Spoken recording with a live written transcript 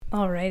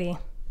Alrighty.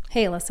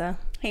 Hey, Alyssa.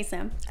 Hey,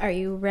 Sam. Are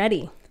you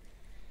ready?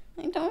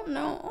 I don't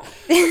know.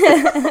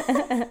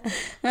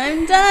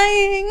 I'm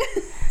dying.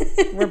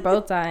 We're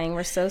both dying.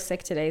 We're so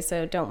sick today,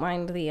 so don't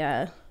mind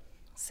the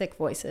sick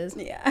voices.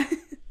 Yeah.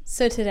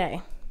 So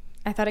today,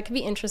 I thought it could be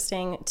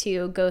interesting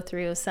to go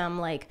through some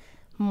like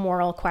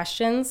moral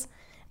questions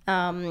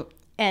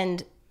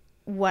and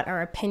what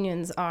our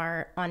opinions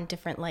are on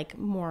different like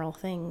moral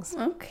things.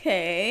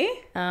 Okay.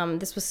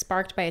 This was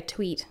sparked by a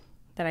tweet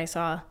that I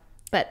saw,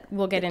 but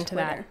we'll get into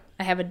that. Twitter.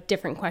 I have a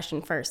different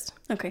question first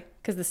Okay.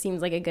 because this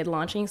seems like a good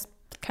launching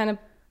kind of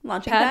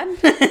Launching pad.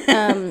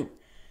 pad.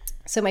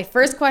 So my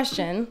first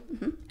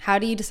question, how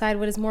do you decide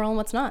what is moral and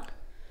what's not?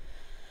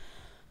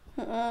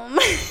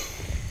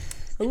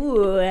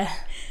 Ooh.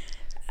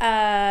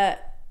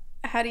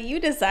 How do you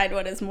decide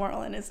what is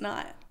moral and is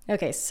not?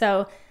 Okay,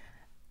 so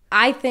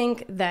I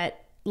think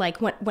that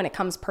like when it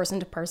comes person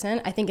to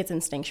person, I think it's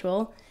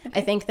instinctual. Okay.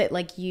 I think that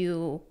like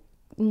you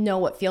know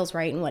what feels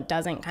right and what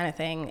doesn't kind of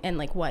thing, and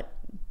like what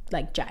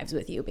like jives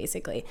with you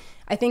basically.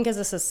 I think as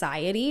a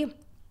society,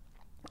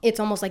 it's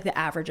almost like the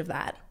average of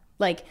that.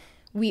 Like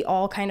we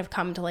all kind of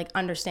come to like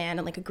understand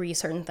and like agree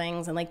certain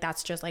things, and like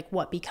that's just like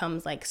what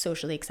becomes like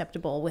socially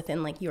acceptable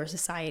within like your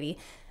society.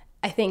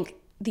 I think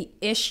the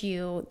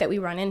issue that we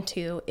run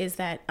into is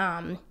that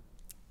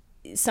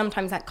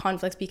sometimes that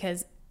conflicts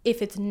because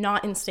if it's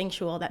not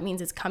instinctual, that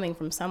means it's coming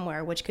from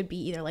somewhere, which could be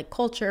either like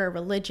culture,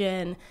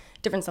 religion,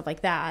 different stuff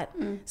like that.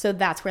 So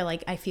that's where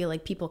like I feel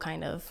like people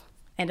kind of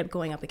end up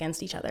going up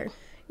against each other.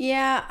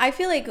 Yeah, I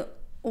feel like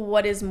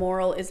what is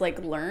moral is like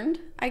learned,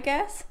 I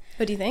guess.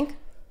 What do you think?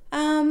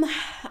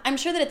 I'm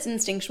sure that it's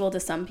instinctual to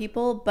some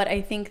people, but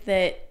I think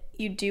that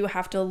you do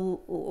have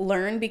to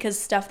learn because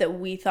stuff that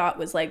we thought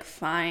was like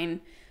fine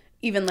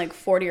even like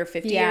 40 or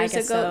 50 years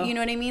ago, so. You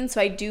know what I mean?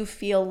 So I do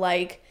feel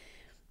like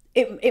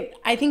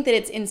I think that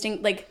it's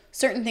instinct, like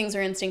certain things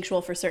are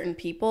instinctual for certain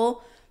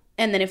people,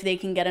 and then if they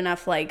can get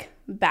enough like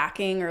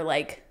backing or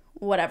like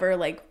whatever,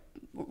 like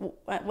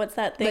what's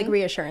that thing? Like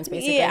reassurance,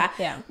 basically.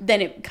 Yeah.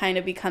 Then it kind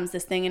of becomes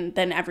this thing, and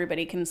then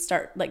everybody can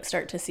start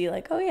to see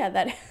like, oh yeah,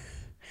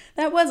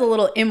 that was a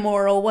little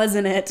immoral,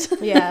 wasn't it?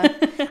 Yeah.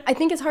 I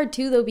think it's hard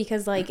too though,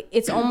 because like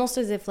it's almost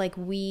as if like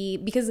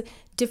because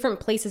different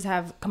places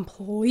have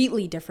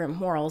completely different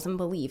morals and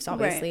beliefs,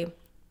 obviously,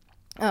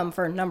 right.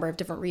 For a number of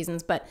different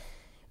reasons. But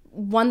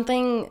one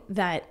thing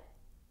that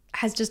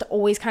has just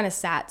always kind of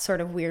sat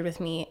sort of weird with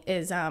me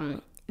is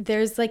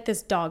there's like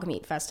this dog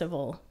meat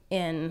festival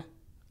in,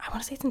 I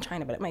want to say it's in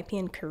China, but it might be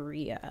in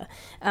Korea.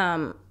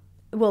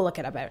 We'll look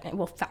it up and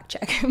we'll fact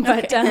check.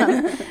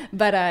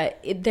 But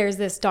there's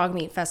this dog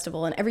meat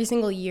festival, and every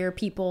single year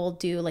people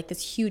do like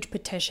this huge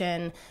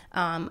petition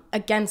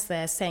against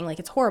this, saying like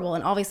it's horrible.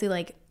 And obviously,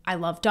 like I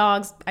love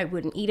dogs. I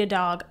wouldn't eat a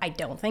dog. I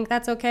don't think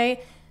that's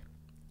okay.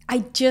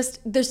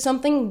 There's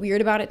something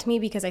weird about it to me,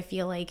 because I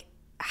feel like,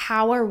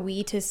 how are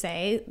we to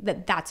say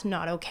that that's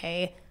not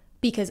okay?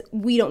 Because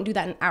we don't do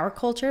that in our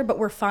culture, but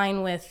we're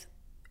fine with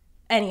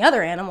any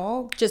other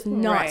animal, just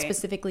not right.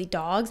 Specifically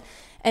dogs.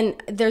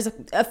 And there's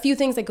a few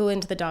things that go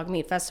into the dog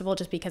meat festival,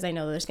 just because I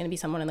know there's going to be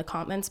someone in the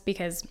comments,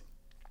 because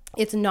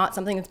it's not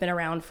something that's been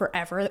around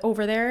forever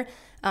over there.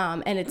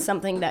 And it's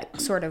something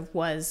that sort of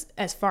was,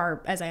 as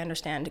far as I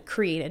understand,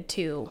 created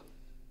to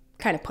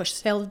kind of push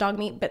sales of dog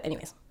meat. But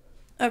anyways.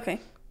 Okay.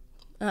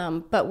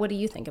 But what do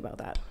you think about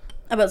that?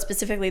 About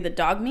specifically the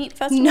dog meat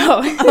festival?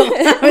 No.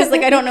 I was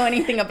like, I don't know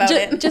anything about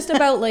it. Just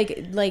about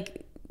like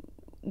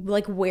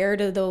where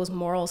do those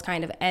morals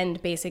kind of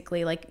end,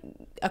 basically, like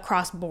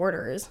across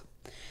borders?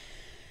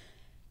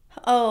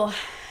 Oh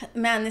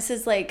man, this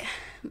is like,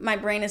 my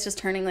brain is just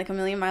turning like a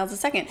million miles a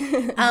second.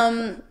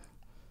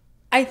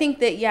 I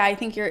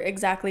think you're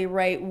exactly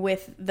right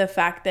with the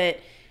fact that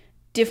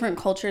different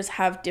cultures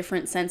have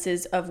different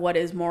senses of what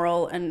is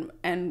moral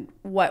and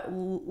what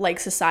like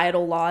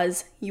societal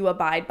laws you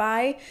abide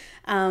by.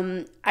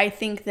 I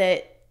think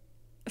that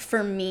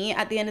for me,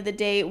 at the end of the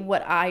day,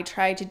 what I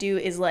try to do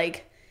is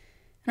like,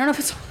 I don't know if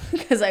it's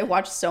because I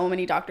watch so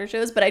many doctor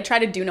shows, but I try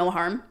to do no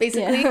harm,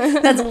 basically.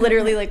 Yeah. That's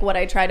literally like what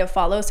I try to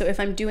follow. So if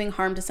I'm doing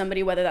harm to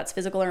somebody, whether that's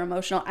physical or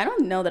emotional, I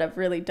don't know that I've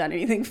really done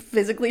anything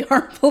physically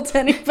harmful to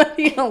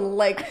anybody.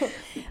 Like,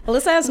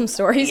 Alyssa has some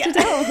stories to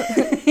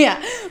tell.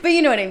 Yeah. But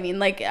you know what I mean?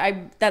 Like,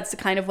 that's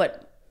kind of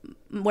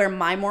where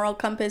my moral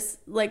compass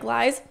like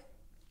lies.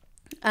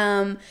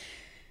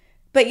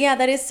 But yeah,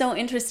 that is so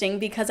interesting,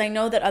 because I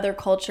know that other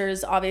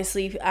cultures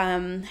obviously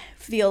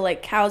feel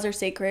like cows are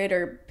sacred,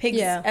 or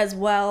pigs as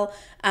well.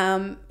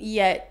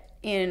 Yet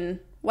in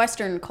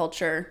Western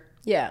culture,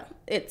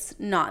 it's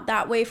not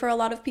that way for a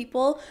lot of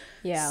people.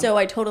 Yeah. So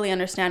I totally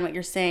understand what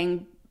you're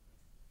saying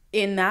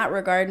in that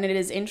regard, and it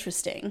is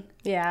interesting.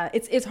 Yeah,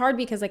 it's hard,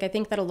 because like I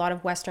think that a lot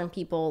of Western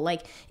people,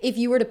 like if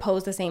you were to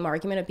pose the same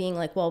argument of being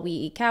like, well, we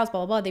eat cows,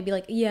 blah blah blah, they'd be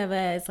like, yeah,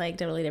 but it's like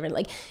totally different.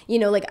 Like, you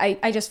know, like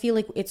I just feel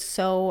like it's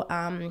so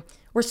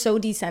we're so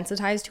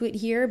desensitized to it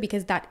here,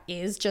 because that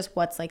is just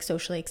what's like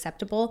socially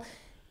acceptable,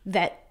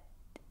 that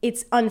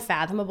it's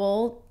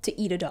unfathomable to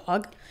eat a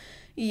dog.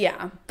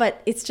 Yeah.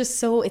 But it's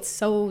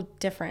so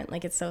different.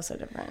 Like, it's so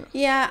different.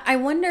 Yeah, I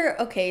wonder,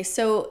 okay,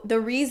 so the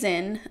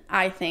reason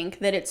I think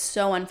that it's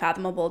so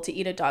unfathomable to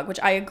eat a dog, which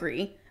I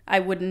agree, I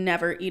would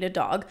never eat a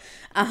dog.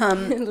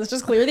 Let's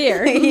just clear the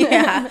air.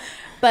 Yeah,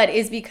 but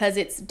is because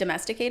it's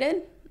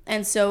domesticated.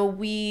 And so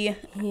we,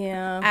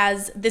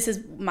 this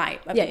is my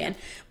opinion,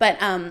 but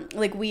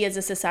like we as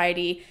a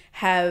society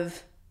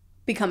have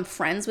become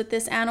friends with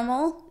this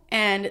animal.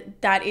 And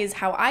that is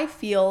how I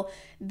feel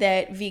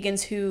that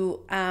vegans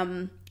who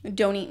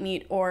don't eat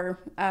meat or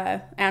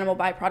animal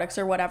byproducts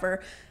or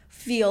whatever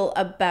feel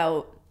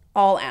about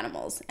all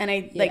animals. And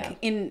I like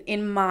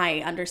in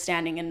my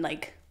understanding and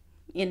like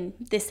in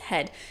this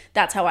head,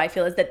 that's how I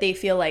feel, is that they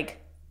feel like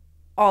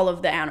all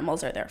of the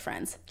animals are their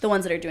friends, the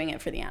ones that are doing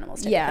it for the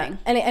animals type of thing.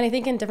 And I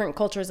think in different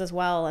cultures as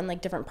well, and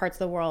like different parts of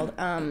the world,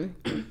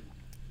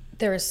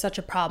 there is such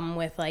a problem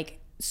with like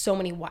so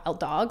many wild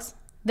dogs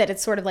that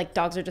it's sort of like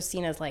dogs are just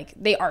seen as like,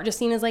 they are just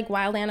seen as like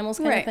wild animals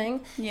kind of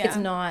thing. Yeah. It's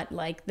not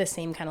like the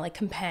same kind of like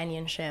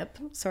companionship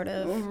sort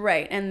of.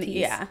 Right. And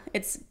piece.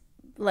 It's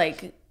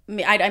like,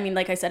 I mean,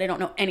 like I said, I don't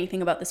know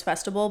anything about this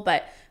festival,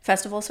 but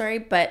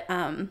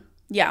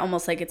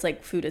almost like it's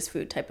like food is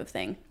food type of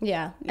thing.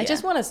 Yeah. I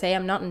just want to say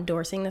I'm not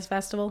endorsing this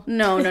festival.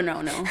 No. I don't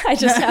know.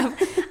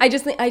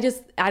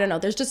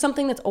 There's just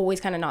something that's always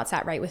kind of not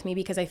sat right with me,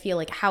 because I feel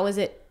like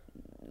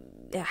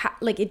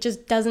it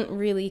just doesn't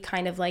really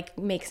kind of like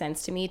make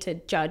sense to me to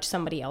judge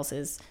somebody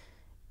else's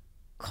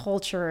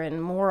culture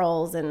and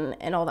morals and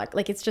all that.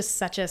 Like, it's just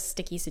such a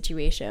sticky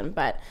situation,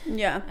 but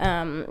let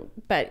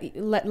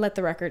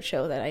the record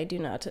show that I do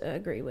not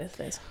agree with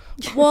this.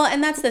 Well,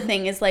 and that's the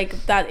thing, is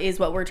like, that is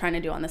what we're trying to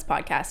do on this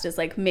podcast, is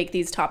like make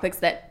these topics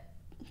that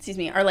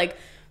are like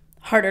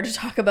harder to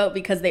talk about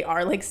because they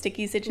are like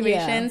sticky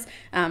situations,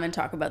 and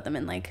talk about them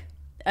in like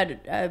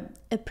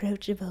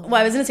approachable. Well,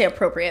 I was gonna say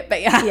appropriate,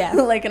 but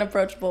like an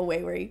approachable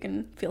way where you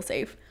can feel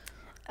safe.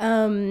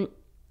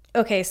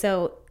 Okay,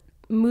 so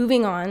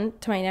moving on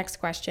to my next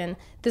question.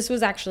 This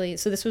was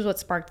what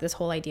sparked this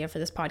whole idea for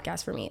this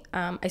podcast for me.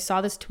 I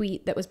saw this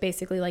tweet that was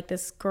basically like,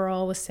 this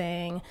girl was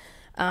saying,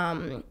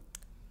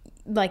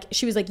 like,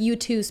 she was like, you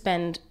too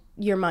spend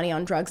your money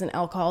on drugs and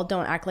alcohol.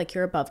 Don't act like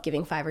you're above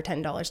giving $5 or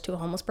 $10 to a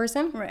homeless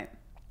person. Right.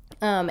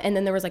 And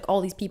then there was like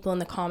all these people in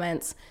the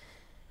comments,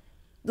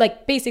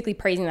 like basically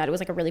praising that. It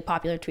was like a really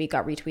popular tweet,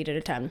 got retweeted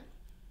a ton.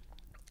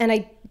 And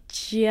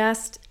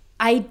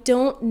I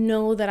don't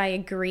know that I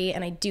agree,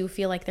 and I do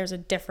feel like there's a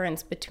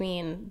difference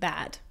between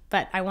that,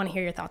 but I want to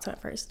hear your thoughts on it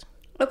first.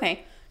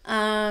 Okay.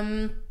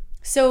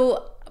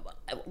 So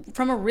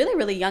from a really,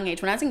 really young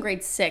age, when I was in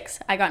grade 6,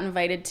 I got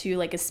invited to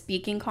like a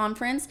speaking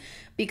conference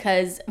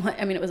because,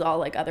 I mean, it was all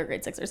like other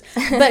grade 6ers,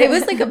 but it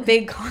was like a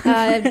big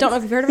conference. Don't know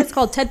if you've heard of it. It's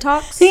called TED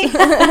Talks.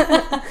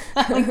 I'm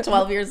like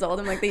 12 years old.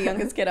 I'm like the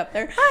youngest kid up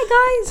there.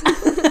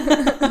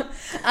 Hi,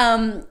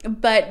 guys.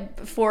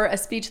 But for a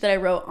speech that I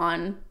wrote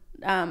on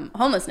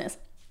homelessness,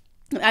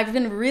 I've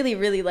been really,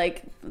 really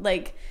like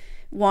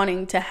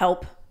wanting to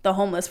help the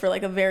homeless for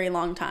like a very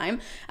long time.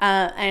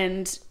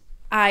 And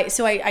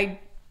I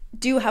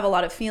do have a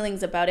lot of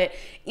feelings about it.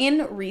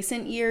 In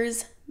recent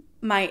years,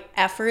 my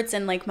efforts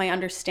and like my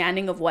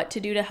understanding of what to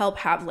do to help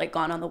have like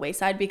gone on the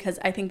wayside, because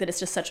I think that it's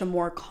just such a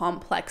more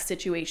complex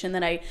situation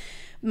than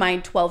my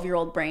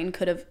 12-year-old brain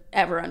could have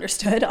ever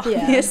understood,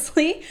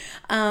 obviously.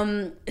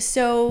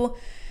 So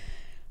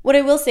what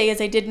I will say is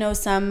I did know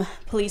some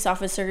police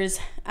officers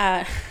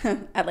at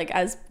like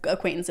as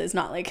acquaintances,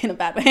 not like in a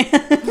bad way.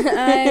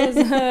 I was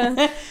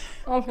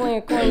awfully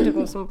acquainted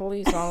with some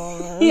police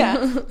officers.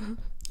 Yeah.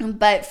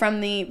 But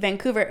from the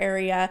Vancouver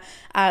area,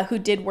 who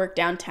did work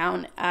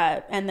downtown,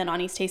 and then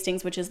on East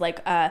Hastings, which is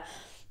like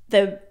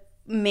the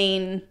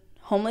main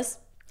homeless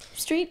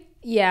street.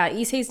 Yeah,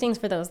 East Hastings,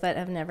 for those that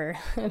have never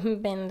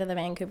been to the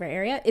Vancouver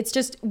area, it's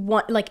just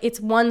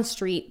one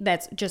street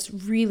that's just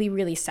really,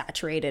 really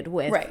saturated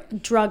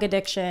with drug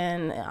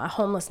addiction,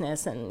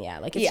 homelessness, and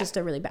it's just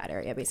a really bad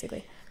area,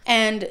 basically.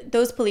 And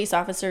those police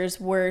officers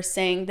were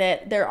saying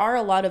that there are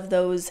a lot of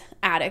those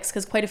addicts,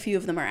 because quite a few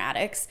of them are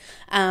addicts.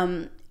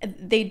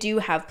 They do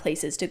have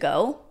places to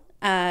go,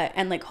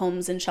 and like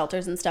homes and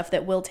shelters and stuff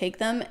that will take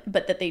them,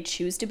 but that they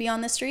choose to be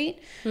on the street,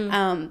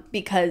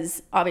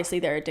 because obviously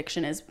their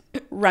addiction is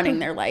running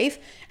their life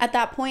at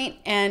that point.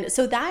 And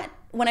so that,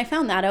 when I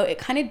found that out, it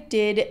kind of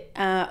did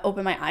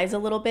open my eyes a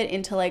little bit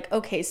into like,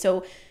 okay,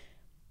 so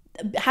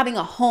having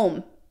a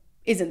home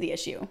isn't the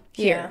issue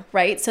here,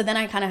 right? So then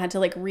I kind of had to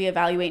like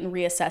reevaluate and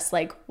reassess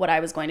like what I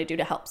was going to do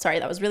to help. Sorry,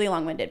 that was really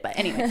long-winded, but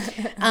anyway.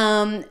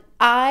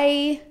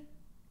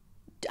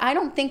 I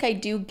don't think I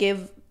do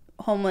give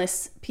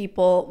homeless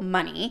people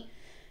money.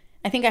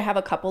 I think I have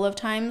a couple of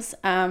times,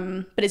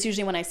 but it's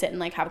usually when I sit and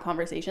like have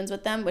conversations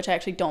with them, which I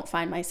actually don't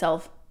find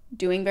myself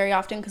doing very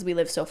often because we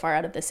live so far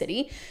out of the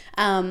city.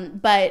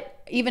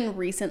 But even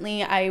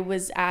recently, I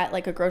was at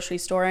like a grocery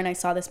store and I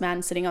saw this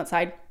man sitting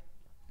outside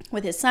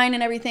with his sign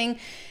and everything,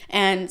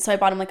 and so I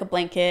bought him like a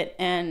blanket,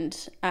 and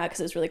because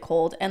it was really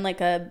cold, and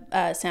like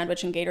a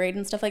sandwich and Gatorade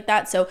and stuff like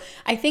that. So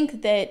I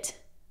think that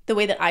the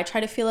way that I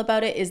try to feel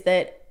about it is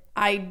that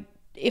I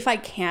if I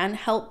can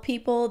help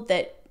people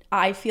that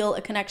I feel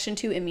a connection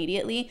to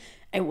immediately,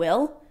 I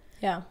will.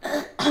 Yeah.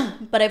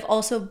 But I've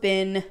also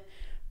been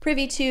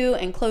privy to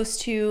and close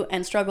to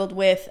and struggled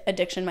with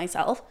addiction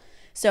myself.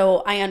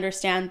 So I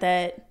understand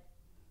that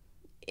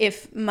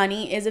if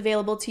money is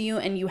available to you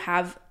and you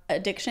have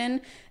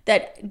addiction,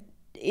 that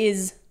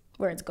is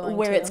where it's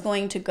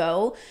going to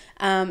go.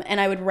 And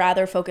I would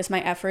rather focus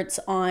my efforts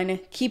on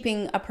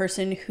keeping a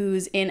person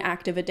who's in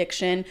active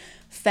addiction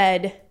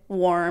fed,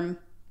 warm,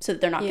 so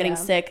that they're not getting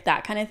sick,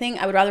 that kind of thing.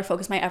 I would rather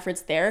focus my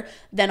efforts there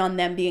than on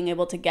them being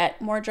able to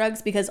get more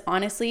drugs, because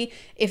honestly,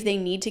 if they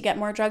need to get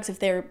more drugs, if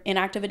they're in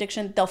active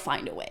addiction, they'll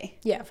find a way.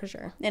 Yeah, for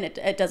sure. And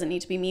it doesn't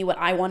need to be me. What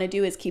I want to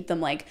do is keep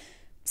them like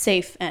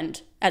safe and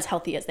as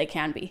healthy as they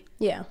can be.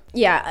 Yeah.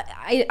 Yeah.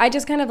 I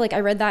just kind of like, I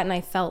read that and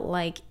I felt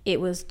like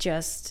it was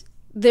just,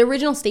 the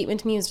original statement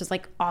to me was just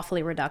like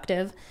awfully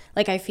reductive.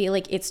 Like, I feel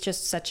like it's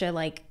just such a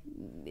like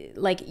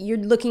you're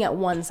looking at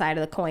one side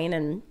of the coin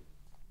and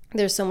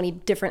there's so many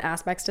different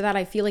aspects to that.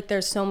 I feel like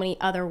there's so many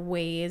other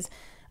ways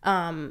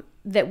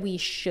that we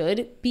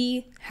should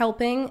be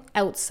helping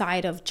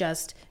outside of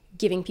just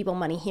giving people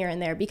money here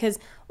and there, because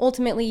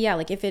ultimately, yeah,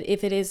 like if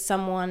it is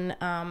someone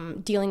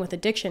dealing with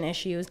addiction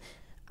issues,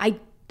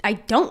 I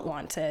don't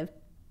want to,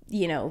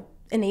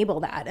 enable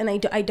that, and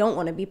I don't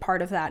want to be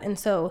part of that. And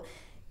so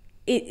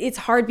it's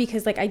hard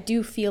because like I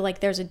do feel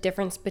like there's a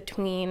difference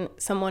between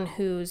someone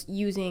who's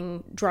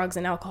using drugs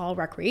and alcohol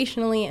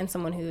recreationally and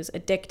someone who's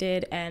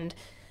addicted, and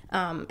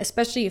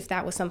especially if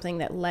that was something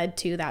that led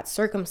to that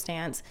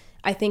circumstance.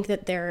 I think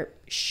that there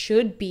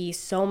should be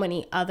so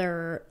many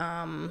other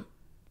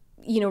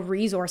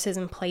resources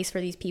in place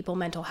for these people,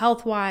 mental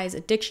health wise,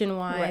 addiction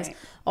wise, right,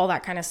 all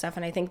that kind of stuff.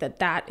 And I think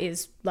that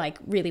is like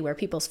really where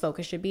people's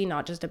focus should be,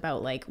 not just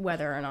about like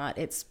whether or not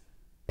it's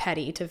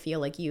petty to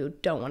feel like you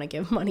don't want to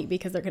give money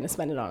because they're going to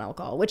spend it on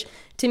alcohol, which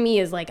to me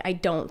is like, I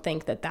don't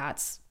think that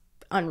that's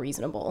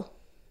unreasonable.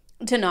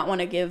 To not want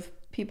to give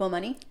people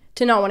money?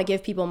 To not want to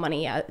give people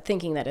money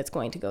thinking that it's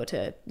going to go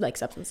to like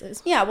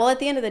substances. Yeah, well, at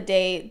the end of the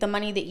day, the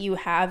money that you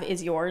have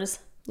is yours.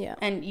 Yeah.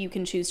 And you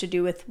can choose to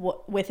do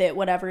with it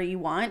whatever you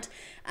want.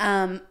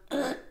 And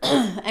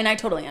I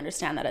totally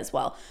understand that as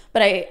well.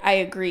 But I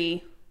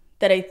agree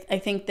that I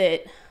think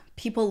that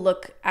people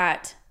look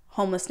at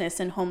homelessness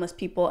and homeless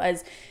people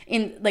as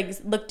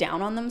look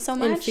down on them so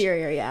much.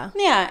 Inferior, yeah.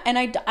 Yeah, and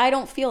I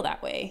don't feel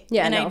that way.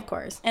 Yeah, and no, of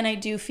course. And I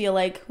do feel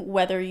like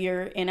whether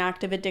you're in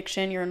active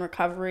addiction, you're in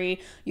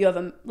recovery, you have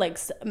a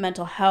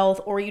mental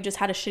health, or you just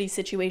had a shitty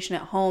situation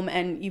at home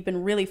and you've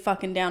been really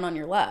fucking down on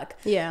your luck.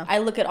 Yeah. I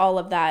look at all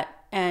of that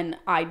and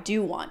I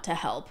do want to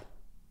help.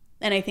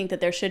 And I think that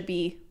there should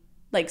be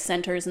like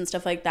centers and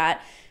stuff like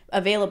that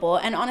available.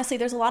 And honestly,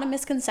 there's a lot of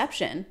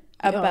misconception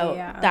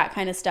about that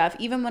kind of stuff.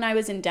 Even when I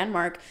was in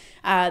Denmark,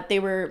 they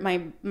were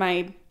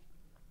my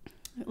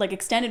like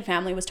extended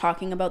family was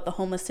talking about the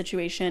homeless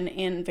situation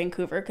in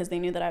Vancouver because they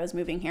knew that I was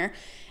moving here,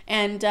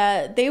 and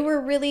they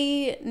were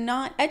really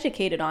not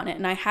educated on it,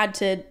 and I had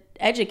to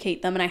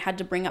educate them, and I had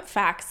to bring up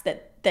facts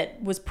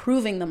that was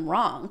proving them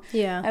wrong.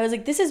 Yeah. I was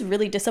like, this is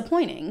really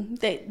disappointing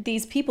that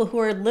these people who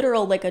are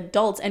literal like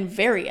adults and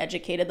very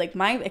educated, like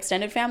my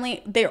extended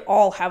family, they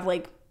all have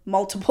like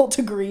multiple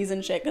degrees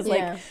and shit, because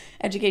like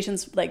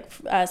education's like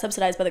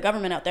subsidized by the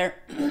government out there.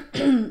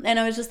 And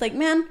I was just like,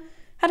 man,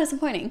 how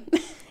disappointing.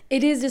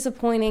 It is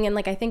disappointing. And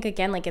like I think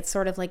again, like it's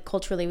sort of like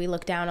culturally we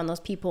look down on those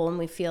people, and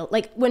we feel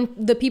like when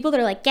the people that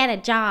are like, get a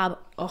job,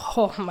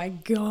 oh my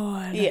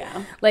god,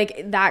 yeah,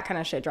 like that kind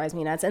of shit drives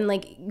me nuts. And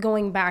like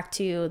going back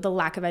to the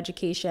lack of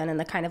education and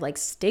the kind of like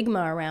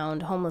stigma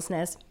around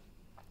homelessness,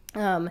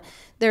 for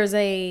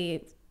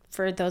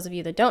those of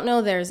you that don't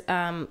know, there's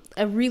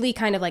a really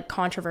kind of like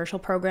controversial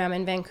program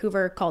in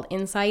Vancouver called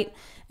Insight,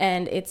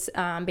 and it's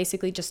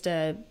basically just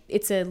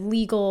it's a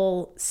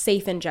legal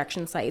safe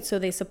injection site. So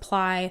they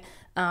supply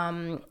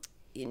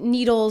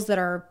needles that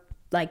are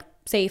like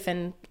safe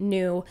and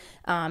new,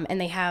 and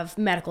they have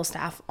medical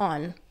staff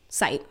on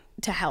site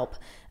to help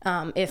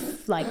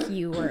if like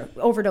you were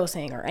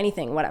overdosing or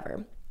anything,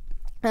 whatever.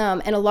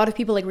 And a lot of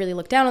people like really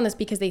look down on this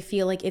because they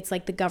feel like it's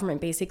like the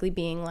government basically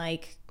being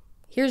like,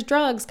 here's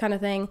drugs kind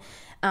of thing.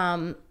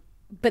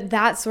 But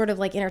that sort of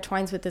like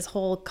intertwines with this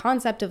whole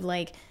concept of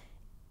like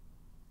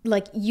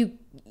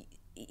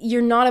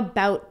you're not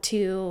about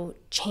to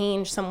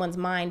change someone's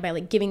mind by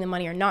like giving them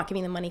money or not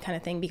giving them money kind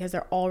of thing, because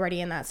they're already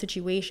in that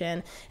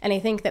situation. And I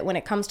think that when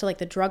it comes to like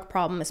the drug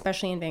problem,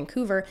 especially in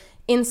Vancouver,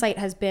 Insight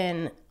has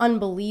been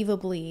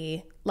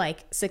unbelievably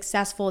like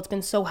successful. It's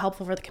been so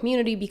helpful for the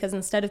community, because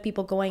instead of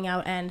people going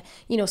out and,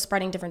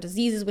 spreading different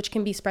diseases, which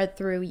can be spread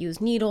through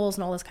used needles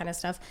and all this kind of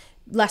stuff,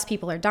 less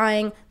people are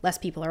dying, less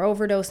people are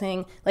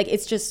overdosing. Like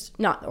it's just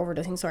not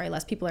overdosing, sorry,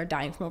 less people are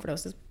dying from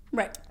overdoses.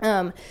 Right.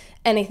 And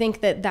I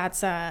think that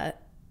that's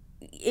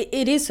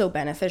it is so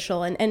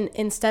beneficial, and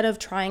instead of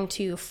trying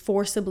to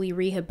forcibly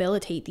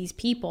rehabilitate these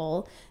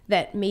people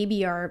that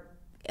maybe are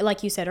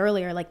like you said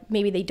earlier, like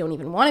maybe they don't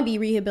even want to be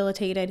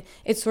rehabilitated.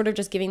 It's sort of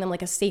just giving them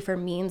like a safer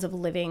means of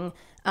living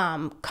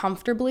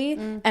comfortably.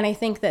 And I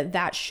think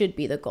that should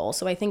be the goal.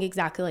 So I think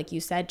exactly like you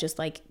said, just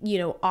like, you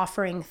know,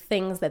 offering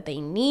things that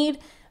they need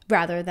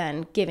rather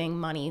than giving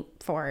money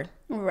for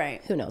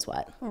right, who knows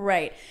what.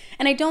 Right.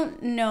 And I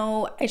don't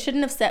know, I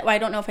shouldn't have said, well, I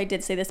don't know if I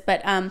did say this,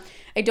 but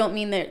I don't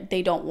mean that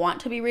they don't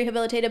want to be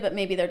rehabilitated, but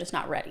maybe they're just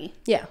not ready.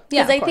 Yeah.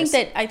 Because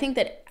I think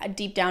that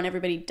deep down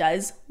everybody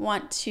does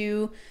want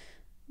to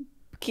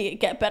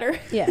get better.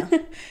 Yeah.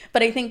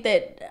 But I think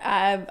that,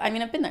 I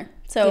mean, I've been there.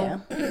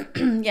 So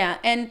yeah.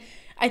 And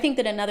I think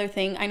that another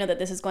thing, I know that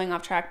this is going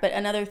off track, but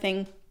another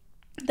thing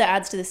that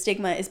adds to the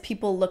stigma is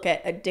people look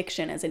at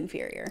addiction as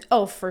inferior.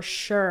 Oh, for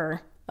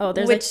sure. Oh,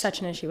 there's like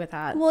such an issue with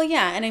that. Well,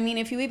 yeah. And I mean,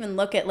 if you even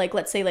look at like,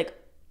 let's say like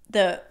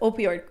the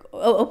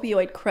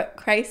opioid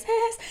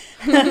crisis,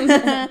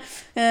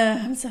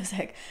 I'm so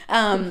sick.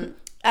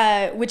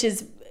 Which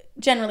is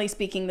generally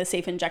speaking, the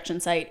safe injection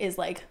site is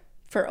like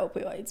for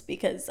opioids,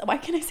 because why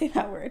can't I say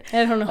that word?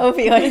 I don't know.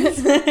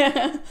 Opioids.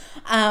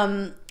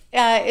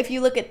 If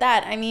you look at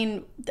that, I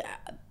mean,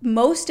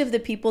 most of the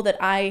people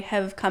that I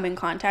have come in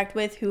contact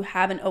with who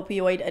have an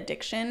opioid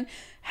addiction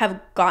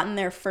have gotten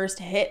their first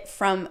hit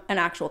from an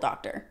actual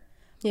doctor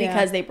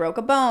because they broke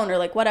a bone or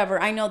like whatever.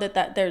 I know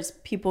that there's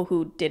people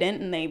who didn't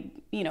and they,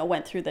 you know,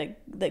 went through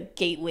the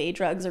gateway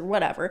drugs or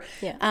whatever.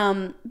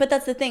 Yeah. But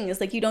that's the thing,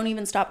 is like you don't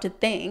even stop to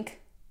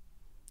think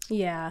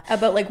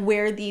about like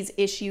where these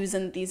issues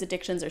and these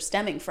addictions are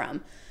stemming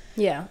from.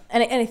 Yeah.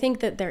 And I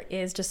think that there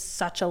is just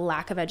such a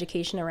lack of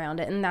education around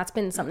it. And that's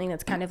been something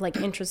that's kind of like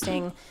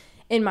interesting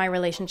in my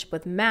relationship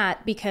with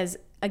Matt, because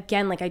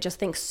again, like I just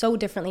think so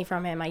differently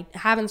from him. I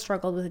haven't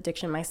struggled with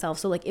addiction myself.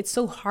 So like it's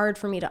so hard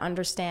for me to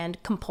understand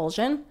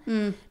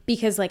compulsion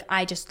because like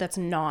that's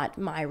not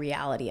my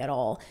reality at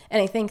all.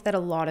 And I think that a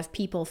lot of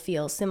people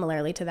feel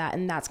similarly to that.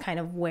 And that's kind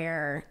of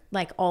where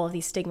like all of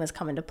these stigmas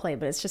come into play.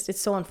 But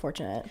it's so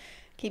unfortunate.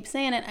 Keep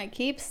saying it. I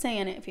keep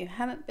saying it. If you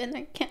haven't been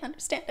there, you can't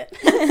understand it.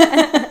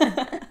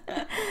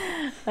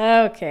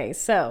 Okay,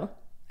 so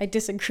I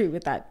disagree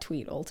with that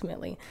tweet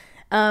ultimately.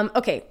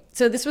 Okay,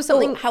 so this was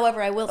something.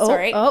 However, I will.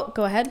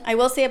 Go ahead. I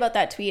will say about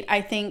that tweet.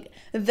 I think,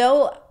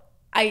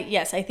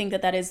 I think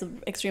that is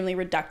extremely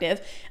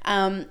reductive.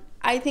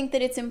 I think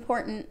that it's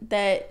important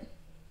that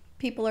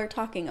people are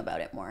talking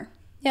about it more.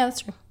 Yeah,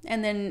 that's true.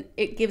 And then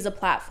it gives a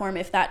platform.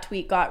 If that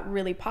tweet got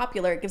really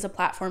popular, it gives a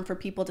platform for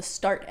people to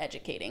start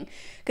educating,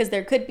 because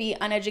there could be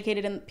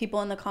uneducated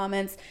people in the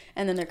comments,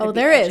 and then there could be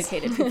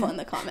educated people in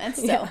the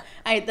comments. So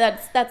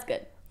that's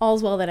good.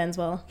 All's well that ends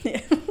well.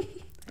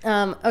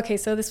 Yeah. Okay,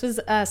 so this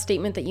was a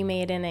statement that you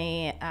made in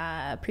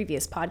a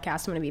previous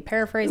podcast. I'm going to be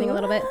paraphrasing a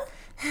little bit.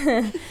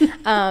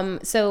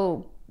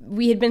 So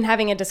we had been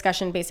having a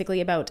discussion basically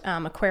about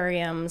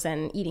aquariums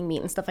and eating meat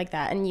and stuff like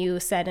that. And you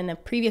said in a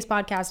previous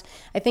podcast,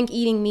 I think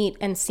eating meat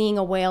and seeing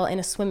a whale in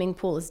a swimming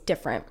pool is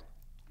different.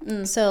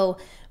 So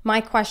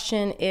my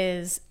question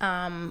is,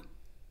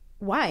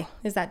 why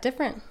is that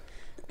different?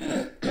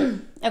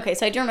 Okay,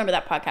 so I do remember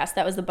that podcast.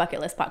 That was the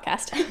bucket list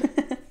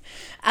podcast.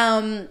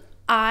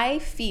 I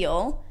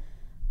feel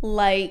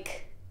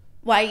like,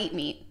 well, I eat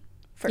meat,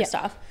 first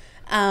off.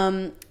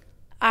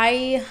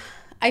 I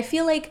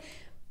feel like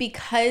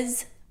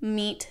because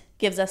meat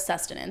gives us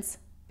sustenance,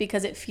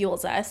 because it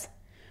fuels us,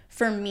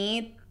 for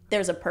me,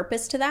 there's a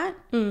purpose to that.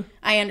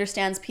 I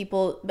understand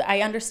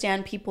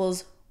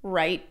people's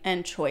right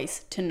and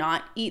choice to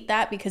not eat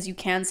that, because you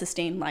can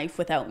sustain life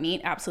without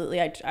meat. Absolutely.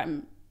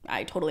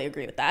 I totally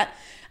agree with that.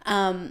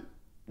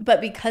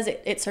 But because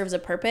it serves a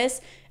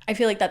purpose, I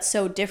feel like that's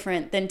so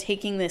different than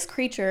taking this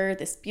creature,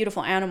 this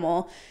beautiful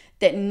animal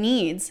that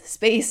needs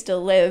space to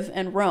live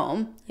and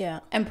roam,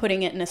 and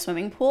putting it in a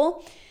swimming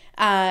pool.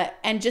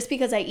 And just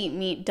because I eat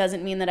meat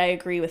doesn't mean that I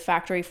agree with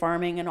factory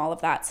farming and all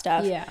of that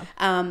stuff.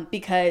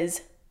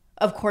 Because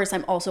of course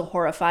I'm also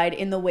horrified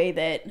in the way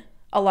that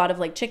a lot of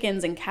like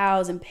chickens and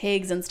cows and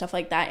pigs and stuff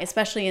like that,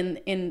 especially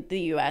in the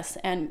US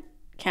and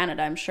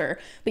Canada, I'm sure,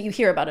 but you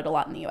hear about it a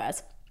lot in the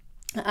US,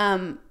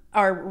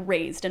 are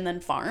raised and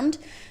then farmed.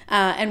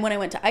 And when I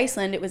went to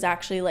Iceland, it was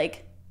actually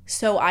like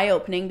so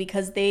eye-opening,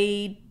 because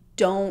they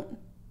don't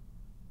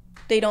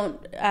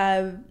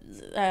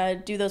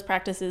do those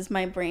practices.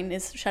 My brain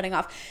is shutting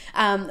off.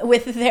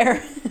 With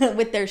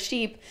their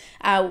sheep.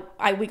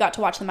 We got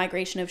to watch the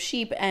migration of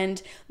sheep,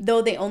 and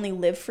though they only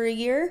live for a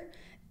year,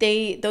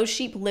 those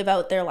sheep live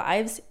out their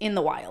lives in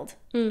the wild.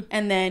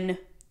 And then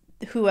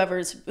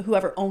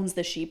whoever owns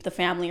the sheep, the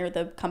family or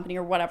the company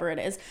or whatever it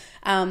is,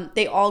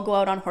 they all go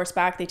out on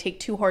horseback. They take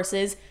 2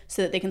 horses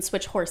so that they can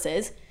switch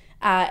horses,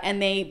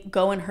 and they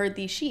go and herd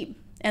these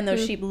sheep. And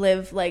those sheep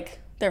live like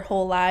their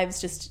whole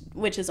lives,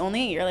 which is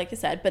only a year, like I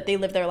said, but they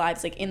live their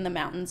lives like in the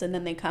mountains, and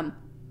then they come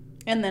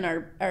and then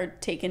are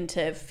taken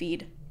to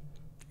feed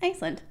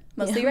Iceland,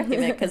 mostly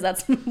Reykjavik, because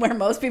that's where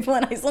most people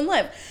in Iceland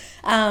live.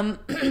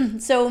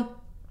 So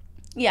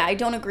yeah, I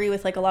don't agree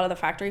with like a lot of the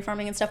factory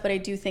farming and stuff, but I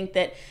do think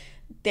that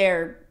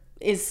there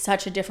is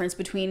such a difference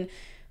between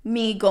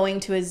me going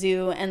to a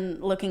zoo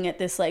and looking at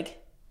this,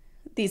 like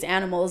these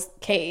animals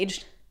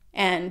caged,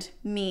 and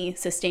me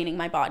sustaining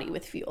my body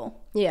with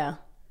fuel. Yeah.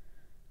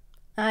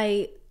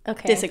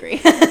 Okay.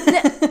 Disagree.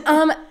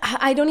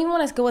 I don't even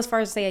want to go as far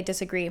as to say I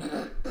disagree.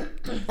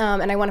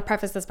 And I want to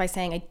preface this by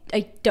saying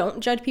I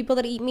don't judge people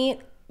that eat meat,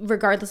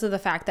 regardless of the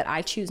fact that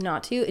I choose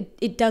not to.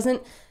 It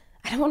doesn't,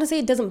 I don't want to say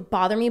it doesn't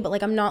bother me, but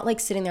like I'm not like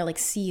sitting there like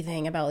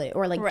seething about it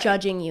or like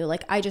judging you.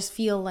 Like I just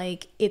feel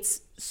like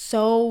it's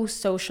so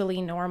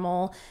socially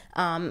normal.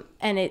 And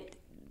it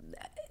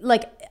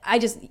like I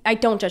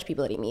don't judge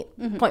people that eat meat,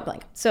 point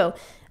blank. So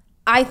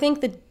I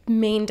think the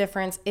main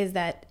difference is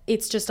that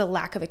it's just a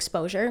lack of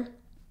exposure.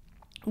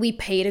 We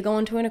pay to go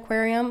into an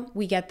aquarium.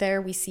 We get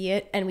there, we see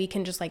it, and we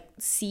can just like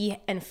see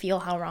and feel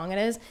how wrong it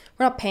is.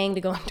 We're not paying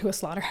to go into a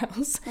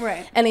slaughterhouse.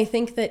 Right. And I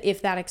think that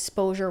if that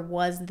exposure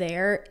was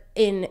there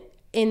in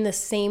the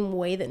same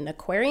way that an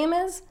aquarium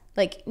is,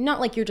 like not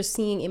like you're just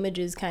seeing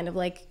images kind of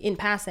like in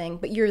passing,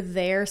 but you're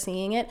there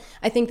seeing it,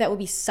 I think that would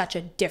be such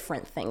a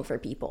different thing for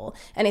people.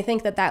 And I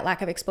think that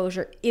lack of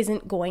exposure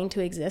isn't going to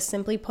exist,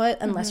 simply put,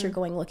 unless you're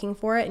going looking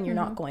for it, and you're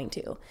not going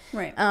to.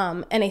 Right.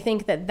 And I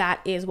think that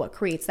is what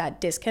creates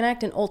that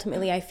disconnect. And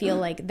ultimately, I feel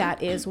like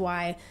that is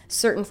why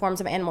certain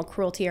forms of animal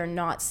cruelty are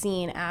not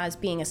seen as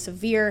being as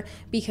severe,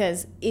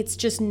 because it's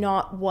just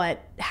not what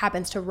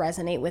happens to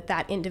resonate with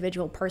that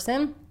individual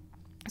person.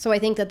 So I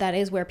think that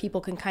is where people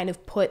can kind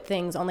of put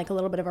things on like a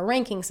little bit of a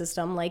ranking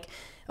system. Like,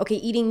 okay,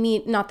 eating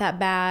meat, not that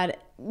bad.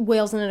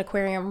 Whales in an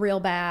aquarium, real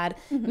bad.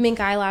 Mink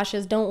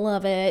eyelashes, don't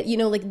love it. You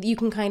know, like you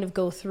can kind of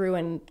go through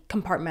and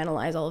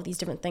compartmentalize all of these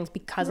different things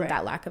because of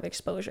that lack of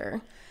exposure.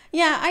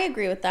 Yeah, I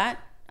agree with that.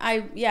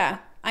 I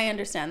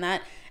understand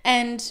that.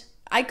 And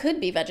I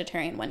could be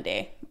vegetarian one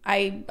day.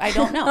 I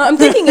don't know. I'm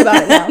thinking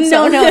about it now.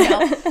 So.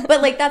 No.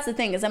 But like, that's the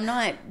thing, is I'm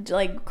not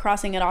like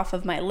crossing it off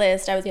of my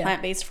list. I was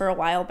plant-based for a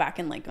while back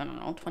in like, I don't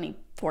know,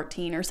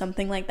 2014 or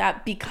something like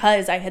that,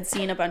 because I had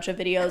seen a bunch of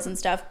videos and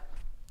stuff.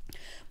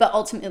 But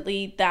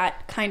ultimately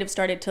that kind of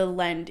started to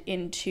lend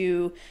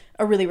into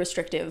a really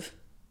restrictive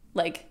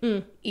like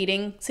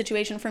eating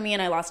situation for me,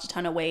 and I lost a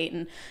ton of weight,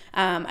 and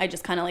I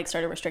just kind of like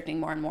started restricting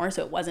more and more,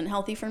 so it wasn't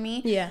healthy for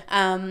me. Yeah.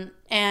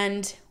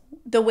 And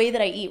the way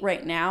that I eat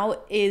right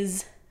now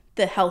is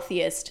the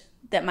healthiest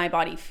that my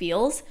body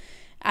feels.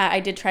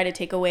 I did try to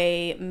take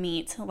away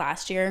meat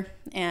last year,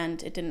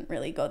 and it didn't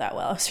really go that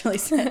well. I was really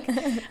sick.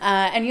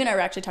 And you and I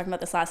were actually talking about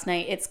this last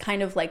night. It's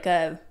kind of like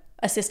a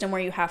system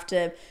where you have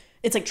to,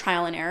 it's like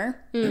trial and error.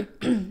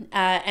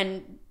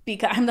 And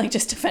because I'm like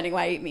just defending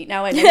why I eat meat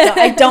now.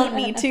 I don't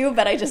need to,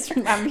 but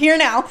I'm here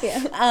now.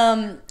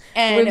 Yeah.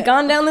 And we've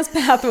gone down this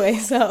pathway,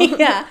 so.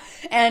 Yeah.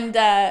 And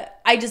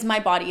my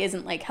body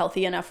isn't like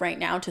healthy enough right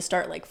now to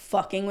start like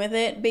fucking with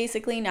it,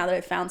 basically, now that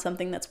I've found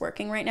something that's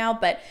working right now.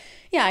 But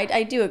yeah,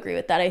 I do agree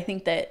with that. I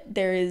think that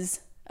there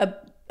is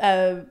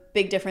a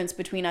big difference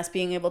between us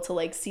being able to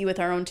like see with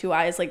our own two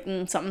eyes, like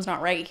something's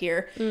not right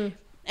here.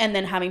 And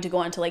then having to go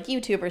onto like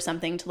YouTube or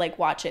something to like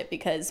watch it,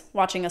 because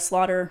watching a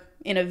slaughter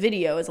in a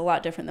video is a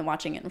lot different than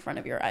watching it in front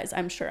of your eyes.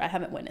 I'm sure I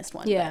haven't witnessed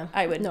one. Yeah, but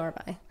I would. Nor have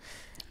I.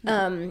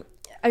 No.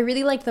 I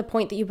really liked the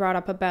point that you brought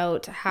up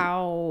about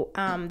how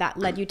that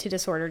led you to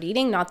disordered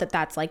eating. Not that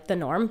that's like the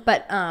norm,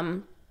 but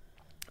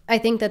I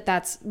think that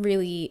that's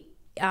really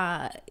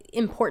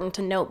important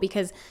to note,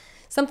 because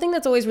something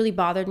that's always really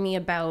bothered me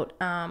about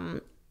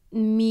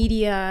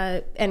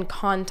media and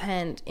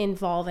content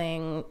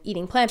involving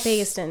eating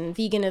plant-based and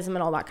veganism and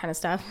all that kind of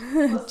stuff.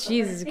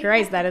 Jesus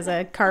Christ, that is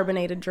a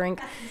carbonated drink.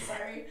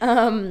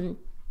 Sorry.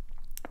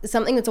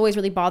 Something that's always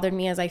really bothered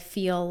me is I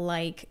feel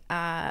like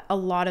a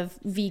lot of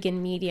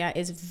vegan media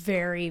is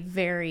very,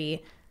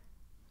 very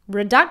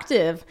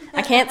reductive.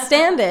 I can't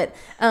stand it.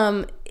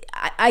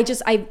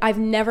 I've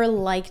never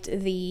liked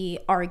the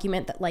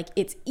argument that like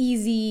it's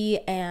easy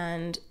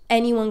and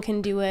anyone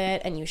can do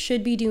it and you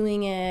should be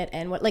doing it,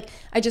 and what, like,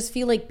 I just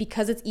feel like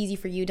because it's easy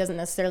for you doesn't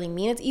necessarily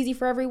mean it's easy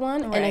for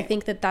everyone. Right. And I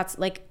think that that's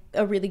like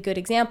a really good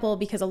example,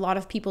 because a lot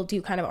of people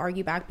do kind of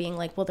argue back being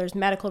like, well, there's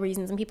medical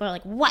reasons, and people are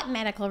like, what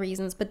medical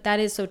reasons? But that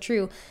is so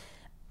true.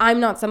 I'm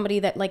not somebody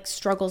that like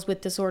struggles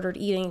with disordered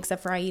eating,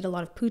 except for I eat a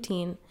lot of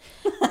poutine.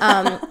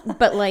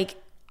 But like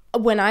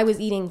when I was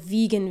eating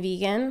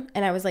vegan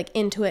and I was like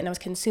into it and I was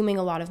consuming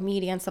a lot of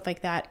media and stuff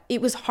like that, it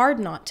was hard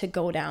not to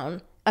go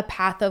down a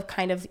path of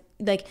kind of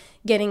like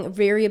getting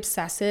very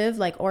obsessive,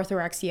 like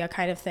orthorexia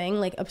kind of thing,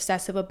 like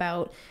obsessive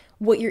about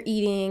what you're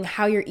eating,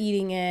 how you're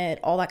eating it,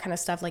 all that kind of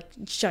stuff. Like,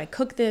 should I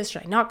cook this?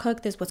 Should I not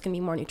cook this? What's going to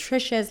be more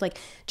nutritious? Like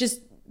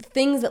just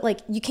things that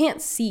like you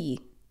can't see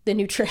the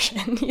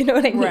nutrition, you know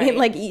what I mean? Right.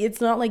 Like it's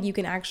not like you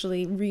can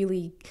actually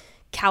really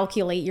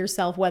calculate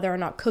yourself whether or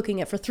not cooking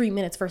it for 3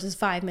 minutes versus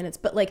 5 minutes.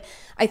 But like,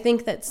 I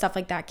think that stuff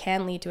like that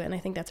can lead to it. And I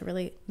think that's a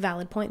really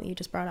valid point that you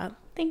just brought up.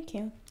 Thank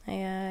you. I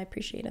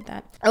appreciated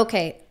that.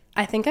 Okay.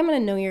 I think I'm going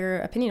to know your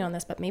opinion on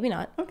this, but maybe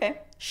not. Okay.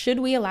 Should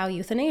we allow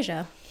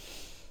euthanasia?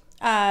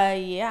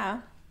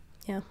 Yeah.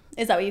 Yeah.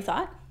 Is that what you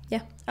thought?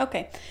 Yeah.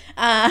 Okay.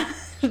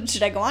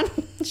 Should I go on?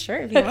 Sure,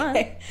 if you want.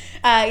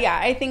 Yeah,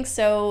 I think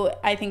so.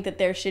 I think that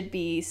there should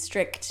be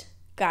strict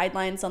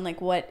guidelines on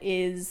like what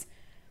is,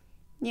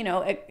 you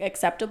know,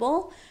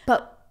 acceptable.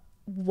 But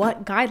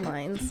what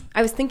guidelines?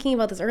 I was thinking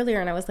about this earlier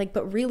and I was like,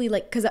 but really,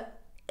 like, because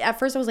at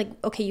first I was like,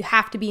 okay, you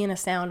have to be in a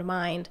sound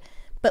mind,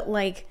 but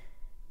like,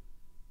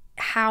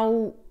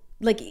 how,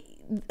 like,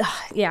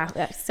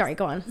 yeah, sorry,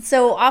 go on.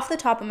 So off the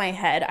top of my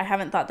head, I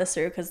haven't thought this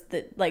through because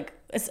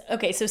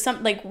okay, so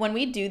some, like, when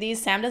we do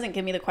these, Sam doesn't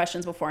give me the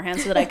questions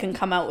beforehand so that I can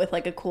come out with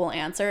like a cool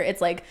answer.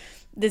 It's like,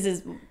 this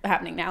is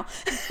happening now.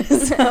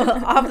 So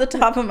off the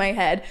top of my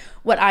head,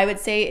 what I would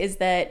say is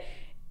that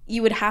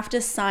you would have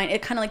to sign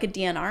it, kind of like a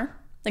DNR,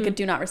 like a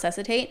do not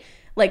resuscitate.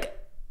 Like,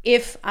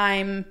 if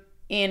I'm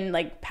in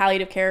like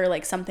palliative care or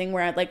like something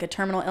where I like a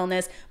terminal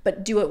illness,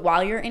 but do it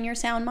while you're in your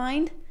sound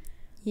mind.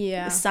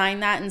 Yeah. Sign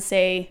that and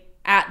say,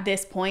 at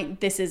this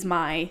point, this is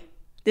my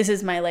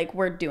like,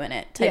 we're doing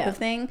it type of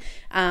thing.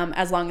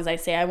 As long as I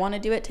say I want to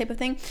do it type of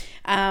thing.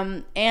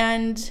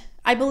 And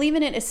I believe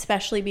in it,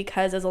 especially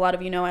because, as a lot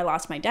of you know, I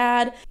lost my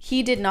dad.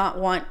 He did not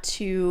want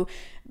to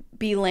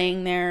be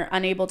laying there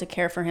unable to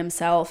care for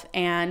himself,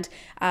 and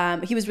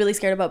he was really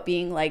scared about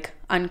being like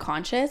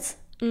unconscious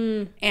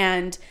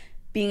and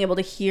being able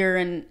to hear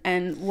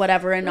and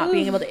whatever, and not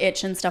being able to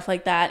itch and stuff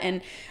like that.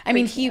 And I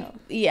mean,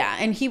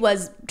 and he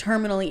was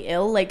terminally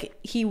ill. Like,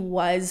 he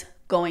was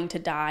going to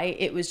die.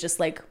 It was just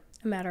like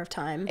a matter of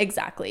time.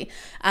 Exactly.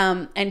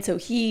 And so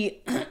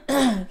he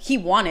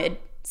wanted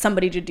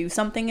somebody to do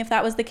something if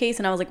that was the case,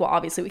 and I was like, well,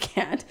 obviously we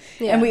can't.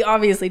 And we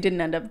obviously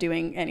didn't end up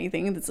doing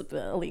anything that's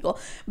illegal,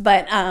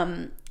 but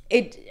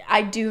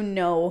I do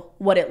know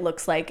what it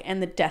looks like,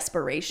 and the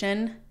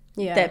desperation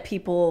that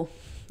people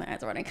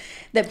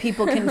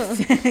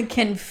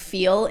can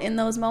feel in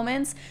those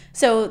moments.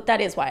 So that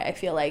is why I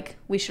feel like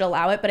we should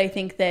allow it, but I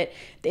think that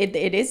it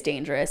is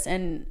dangerous,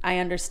 and I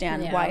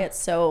understand why it's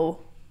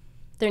so.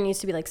 There needs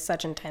to be like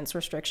such intense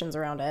restrictions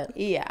around it.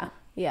 Yeah.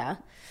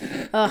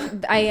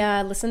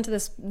 I listened to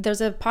this.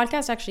 There's a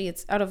podcast, actually,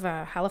 it's out of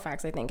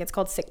Halifax, I think. It's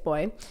called Sick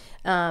Boy.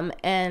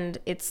 And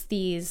it's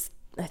these,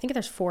 I think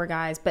there's 4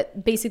 guys,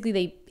 but basically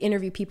they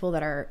interview people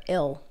that are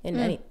ill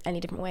in any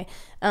different way.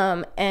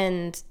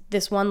 And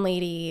this one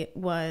lady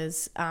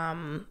was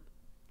going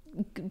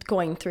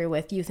through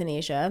with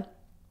euthanasia.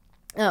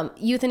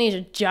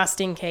 Euthanasia,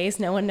 just in case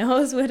no one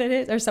knows what it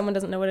is, or someone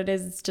doesn't know what it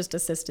is, it's just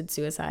assisted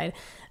suicide.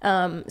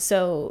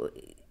 So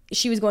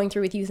she was going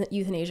through with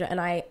euthanasia,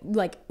 and I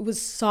like was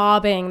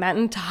sobbing that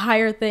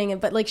entire thing.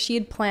 But like, she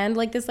had planned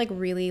like this like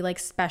really like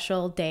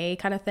special day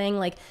kind of thing.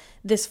 Like,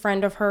 this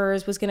friend of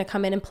hers was going to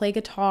come in and play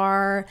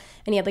guitar,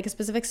 and he had like a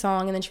specific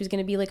song, and then she was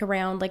going to be like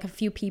around like a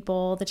few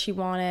people that she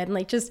wanted, and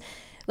like just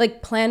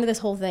like planned this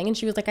whole thing. And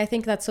she was like, I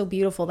think that's so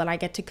beautiful that I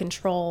get to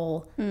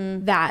control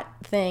that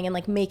thing and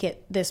like make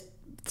it this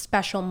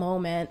special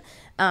moment.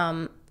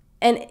 And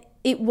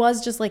it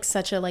was just like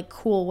such a like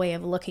cool way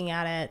of looking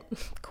at it.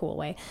 Cool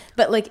way.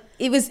 But like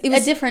it was a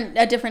different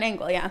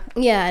angle, yeah.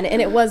 Yeah,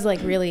 and it was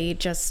like really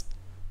just,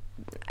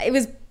 it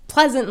was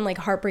pleasant and like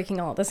heartbreaking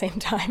all at the same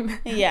time.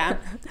 Yeah.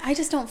 I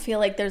just don't feel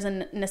like there's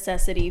a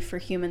necessity for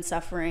human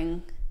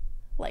suffering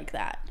like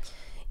that.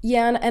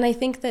 Yeah, and I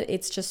think that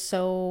it's just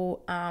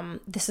so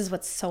this is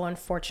what's so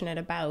unfortunate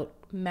about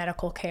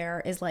medical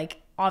care, is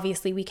like,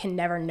 obviously we can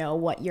never know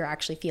what you're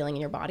actually feeling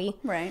in your body.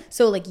 Right.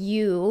 So like,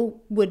 you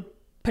would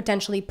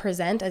potentially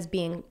present as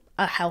being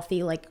a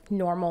healthy, like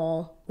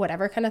normal,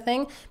 whatever kind of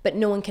thing, but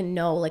no one can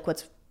know like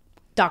what's,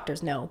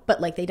 doctors know,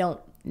 but like they don't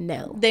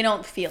know. They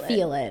don't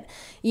feel it.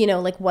 You know,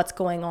 like what's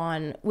going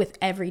on with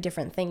every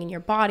different thing in your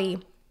body.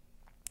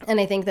 And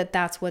I think that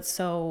that's what's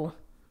so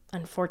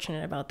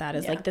unfortunate about that,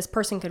 is like, this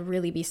person could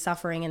really be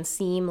suffering and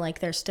seem like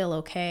they're still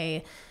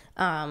okay.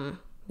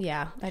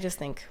 Yeah, I just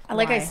think,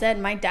 like I said,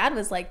 my dad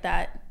was like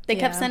that. They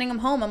kept sending him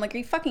home. I'm like, are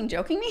you fucking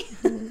joking me?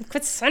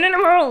 Quit sending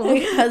him home.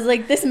 I was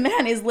like, this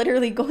man is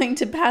literally going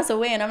to pass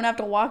away, and I'm gonna have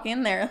to walk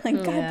in there. Like,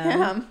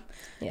 goddamn.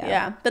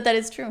 Yeah, but that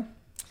is true.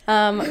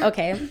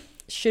 Okay,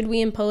 should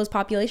we impose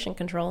population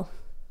control?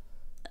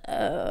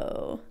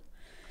 Oh,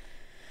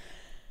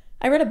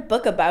 I read a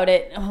book about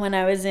it when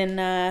I was in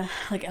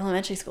like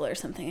elementary school or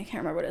something. I can't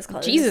remember what it was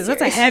called. Jesus,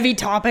 that's a heavy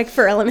topic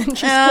for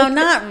elementary school. Oh,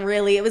 not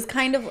really. It was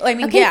kind of, I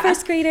mean, okay,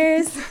 first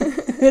graders.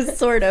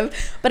 Sort of.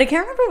 But I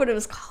can't remember what it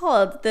was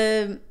called.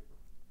 I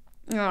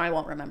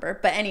won't remember.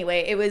 But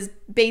anyway, it was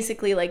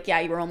basically like,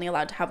 you were only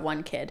allowed to have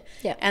one kid.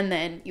 Yeah. And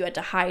then you had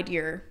to hide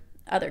your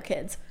other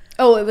kids.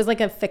 Oh, it was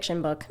like a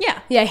fiction book.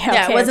 Yeah.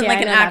 Okay, it wasn't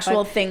like an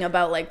actual thing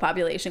about like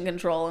population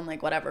control and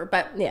like whatever.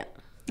 But yeah.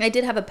 I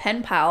did have a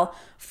pen pal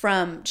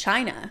from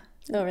China.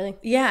 Oh, really?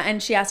 Yeah,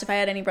 and she asked if I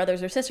had any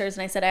brothers or sisters,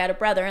 and I said I had a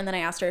brother, and then I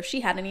asked her if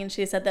she had any, and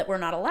she said that we're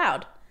not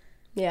allowed.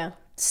 Yeah.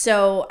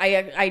 So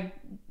I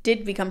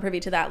did become privy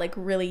to that like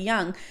really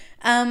young.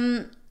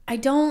 I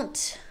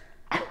don't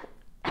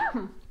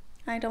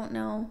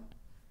know.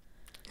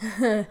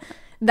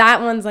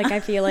 That one's like,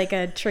 I feel like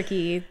a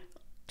tricky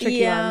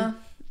one.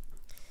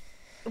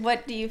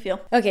 What do you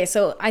feel? Okay,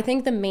 so I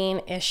think the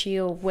main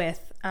issue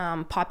with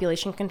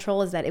population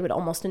control is that it would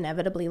almost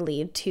inevitably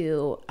lead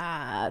to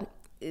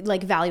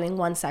like valuing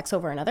one sex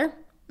over another.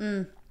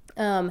 And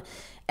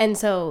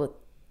so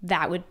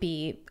that would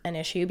be an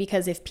issue,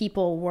 because if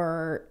people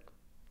were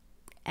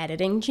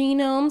editing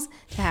genomes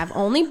to have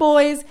only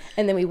boys,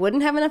 and then we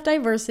wouldn't have enough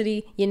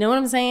diversity. You know what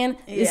I'm saying?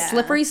 It's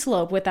slippery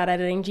slope with that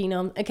editing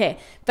genome. Okay,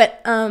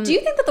 but do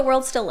you think that the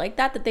world's still like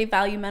that they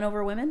value men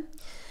over women?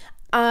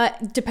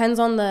 Depends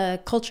on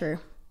the culture.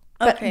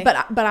 Okay.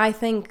 But I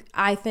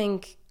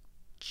think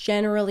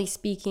generally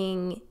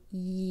speaking,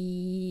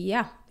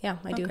 yeah,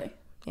 I do. Okay.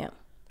 Yeah.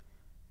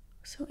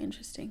 So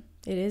interesting.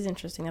 It is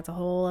interesting. That's a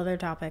whole other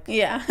topic.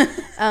 Yeah.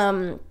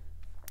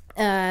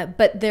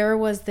 But there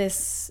was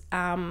this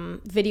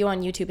video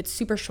on YouTube. It's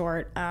super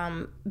short,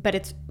 but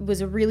it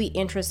was a really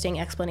interesting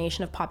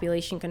explanation of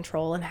population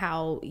control and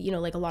how, you know,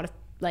 like a lot of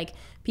like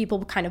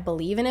people kind of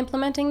believe in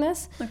implementing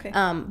this. Okay.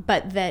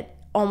 But that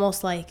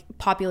almost like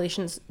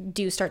populations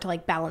do start to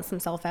like balance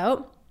themselves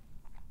out.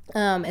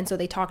 And so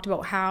they talked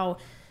about how,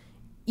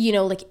 you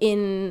know, like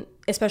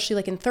especially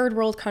like in third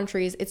world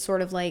countries, it's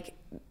sort of like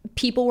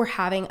people were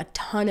having a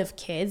ton of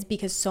kids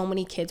because so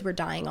many kids were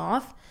dying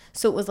off.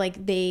 So it was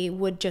like they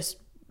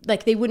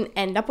wouldn't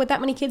end up with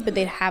that many kids, but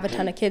they'd have a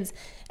ton of kids.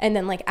 And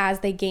then like as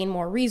they gain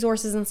more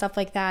resources and stuff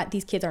like that,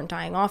 these kids aren't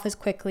dying off as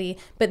quickly.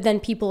 But then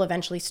people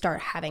eventually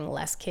start having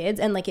less kids.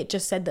 And like it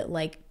just said that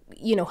like,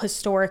 you know,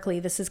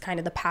 historically, this is kind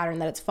of the pattern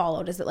that it's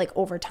followed, is that like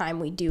over time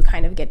we do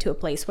kind of get to a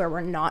place where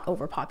we're not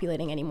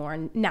overpopulating anymore.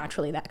 And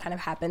naturally that kind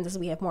of happens as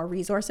we have more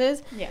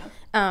resources. Yeah.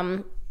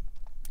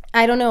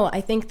 I don't know.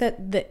 I think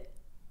that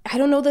I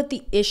don't know that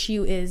the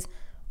issue is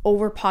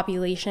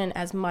overpopulation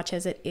as much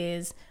as it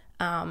is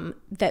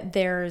that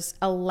there's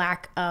a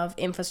lack of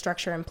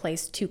infrastructure in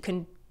place to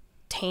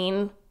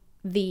contain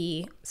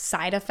the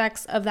side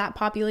effects of that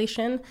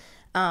population,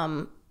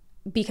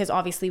 because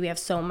obviously we have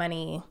so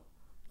many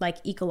like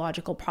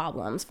ecological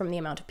problems from the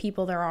amount of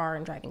people there are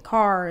and driving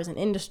cars and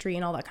industry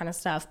and all that kind of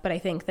stuff. But I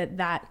think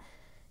that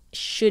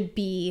should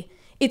be,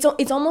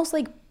 it's almost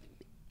like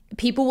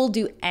people will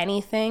do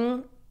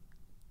anything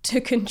to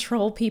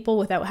control people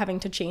without having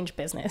to change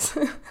business.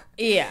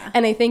 Yeah.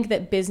 And I think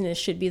that business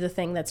should be the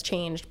thing that's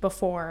changed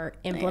before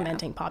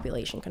implementing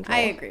population control.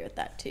 I agree with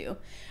that too.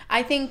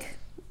 I think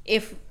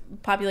if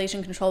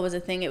population control was a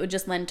thing, it would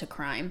just lend to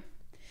crime.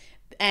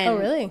 And oh,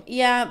 really?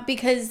 Yeah,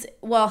 because,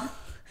 well,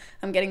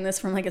 I'm getting this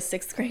from like a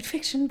 6th grade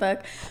fiction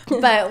book,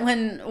 but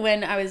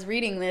when I was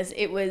reading this,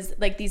 it was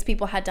like these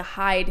people had to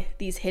hide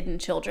these hidden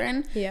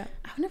children. Yeah.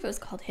 I don't know if it was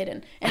called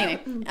Hidden.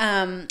 Anyway.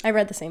 I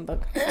read the same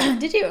book.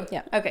 Did you?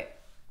 Yeah. Okay.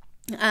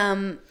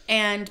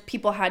 And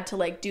people had to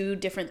like do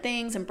different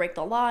things and break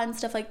the law and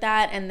stuff like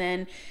that. And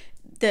then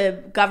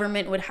the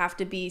government would have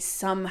to be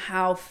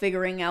somehow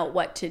figuring out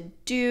what to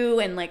do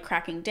and like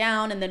cracking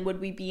down. And then would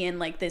we be in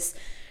like this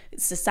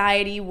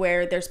society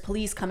where there's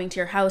police coming to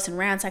your house and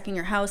ransacking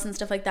your house and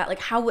stuff like that? Like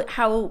how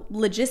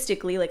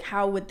logistically, like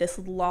how would this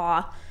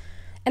law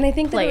and I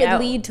think that it would out?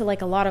 lead to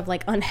like a lot of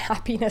like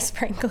unhappiness,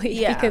 frankly,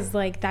 Yeah. because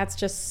like that's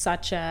just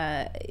such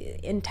a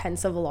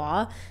intensive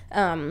law.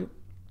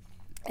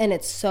 And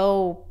it's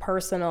so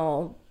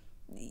personal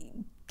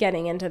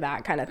getting into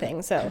that kind of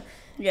thing. So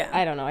Yeah.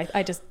 I don't know.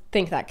 I just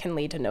think that can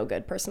lead to no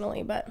good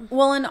personally, but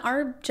Well, and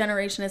our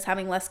generation is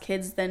having less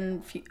kids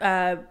than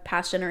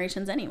past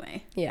generations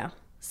anyway. yeah.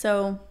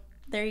 So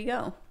there you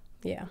go.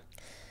 Yeah.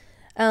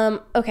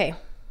 Okay.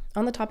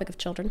 On the topic of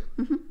children,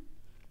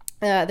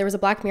 there was a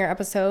Black Mirror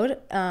episode,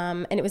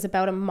 and it was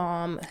about a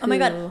mom who... Oh my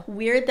God.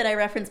 Weird that I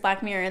referenced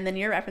Black Mirror and then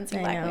you're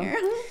referencing Black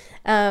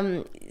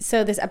Mirror.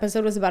 So this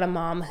episode was about a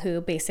mom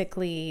who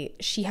basically,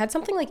 she had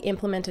something like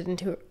implanted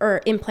into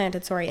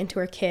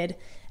her kid,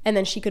 and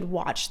then she could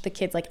watch the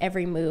kid's like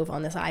every move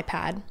on this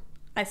iPad.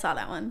 I saw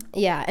that one.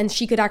 Yeah, and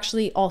she could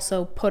actually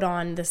also put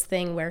on this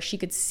thing where she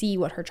could see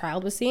what her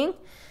child was seeing.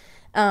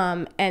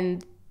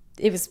 And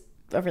it was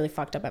a really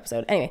fucked up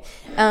episode. Anyway,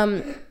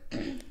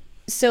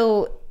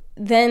 so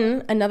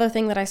then another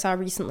thing that I saw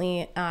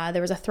recently,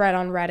 there was a thread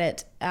on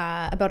Reddit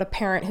about a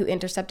parent who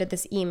intercepted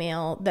this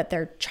email that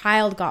their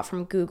child got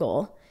from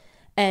Google.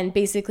 And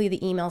basically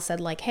the email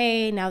said like,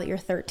 hey, now that you're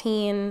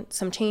 13,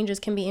 some changes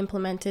can be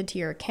implemented to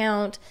your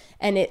account.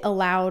 And it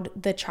allowed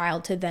the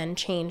child to then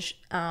change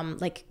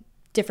like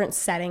different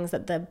settings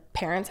that the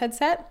parents had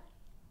set.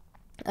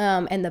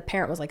 And the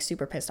parent was like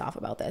super pissed off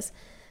about this.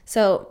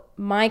 So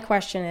my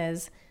question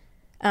is,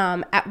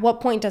 at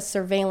what point does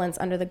surveillance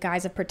under the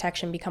guise of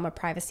protection become a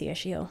privacy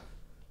issue?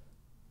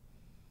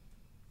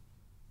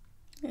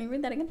 Can you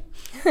read that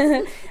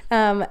again?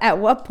 At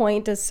what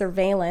point does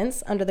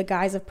surveillance under the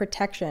guise of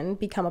protection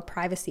become a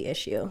privacy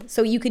issue?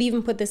 So you could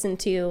even put this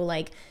into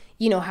like,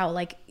 you know, how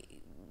like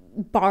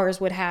bars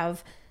would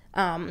have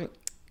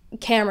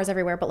cameras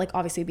everywhere, but like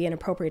obviously it'd be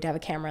inappropriate to have a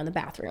camera in the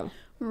bathroom.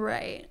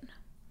 Right.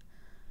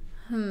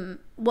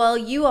 Well,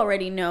 you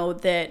already know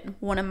that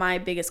one of my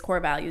biggest core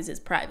values is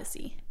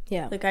privacy.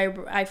 Yeah. Like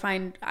I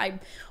find I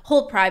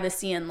hold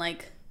privacy and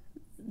like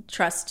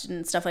trust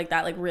and stuff like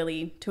that like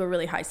really to a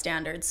really high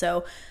standard.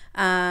 So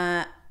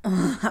I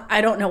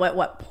don't know at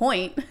what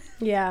point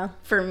Yeah.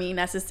 for me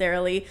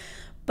necessarily,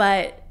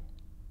 but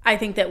I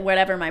think that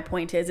whatever my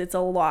point is, it's a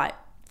lot,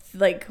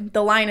 like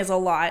the line is a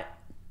lot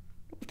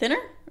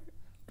thinner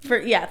for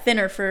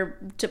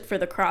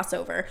the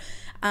crossover.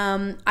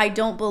 I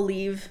don't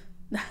believe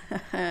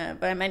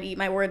but I might eat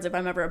my words if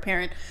I'm ever a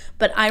parent,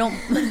 but I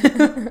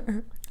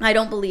don't I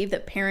don't believe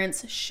that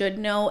parents should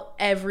know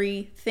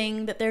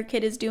everything that their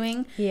kid is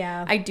doing.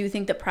 Yeah. I do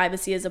think that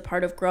privacy is a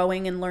part of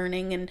growing and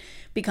learning and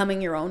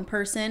becoming your own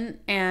person,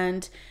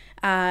 and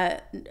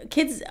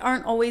kids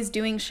aren't always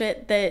doing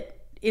shit that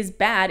is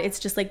bad. It's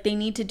just like they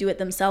need to do it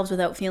themselves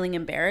without feeling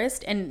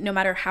embarrassed, and no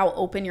matter how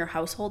open your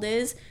household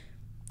is,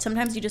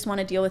 sometimes you just want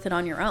to deal with it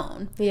on your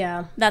own.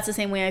 Yeah. That's the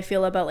same way I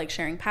feel about like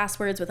sharing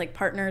passwords with like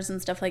partners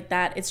and stuff like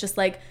that. It's just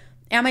like,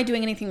 am I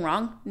doing anything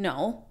wrong?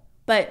 No.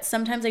 But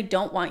sometimes I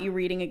don't want you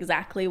reading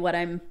exactly what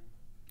I'm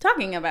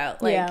talking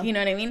about. Like, yeah. You know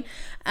what I mean?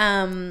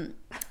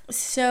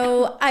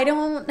 So I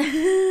don't,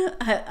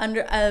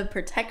 under a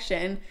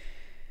protection,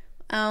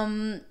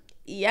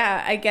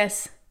 yeah, I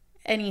guess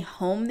any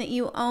home that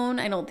you own,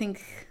 I don't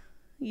think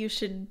you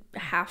should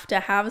have to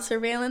have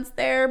surveillance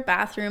there.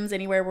 Bathrooms,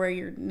 anywhere where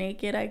you're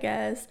naked, I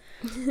guess.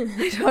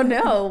 I don't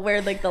know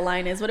where like the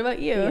line is. What about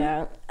you?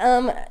 Yeah.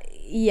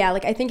 Yeah,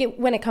 like I think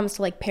when it comes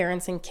to like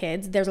parents and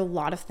kids, there's a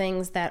lot of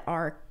things that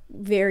are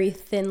very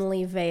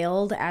thinly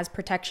veiled as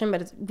protection,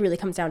 but it really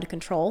comes down to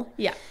control.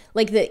 Yeah.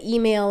 Like the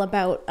email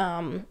about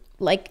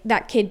like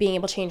that kid being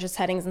able to change his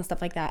settings and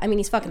stuff like that. I mean,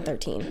 he's fucking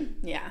 13.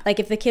 Yeah. Like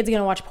if the kid's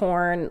gonna watch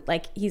porn,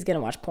 like he's gonna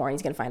watch porn,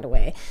 he's gonna find a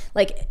way.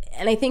 Like,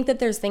 and I think that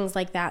there's things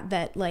like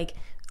that like,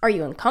 are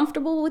you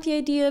uncomfortable with the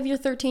idea of your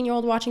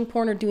 13-year-old watching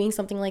porn or doing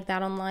something like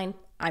that online?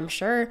 I'm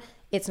sure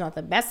it's not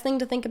the best thing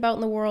to think about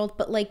in the world,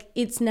 but like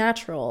it's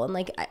natural. And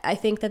like I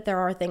think that there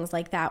are things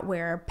like that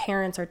where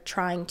parents are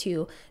trying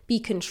to be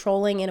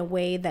controlling in a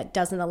way that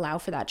doesn't allow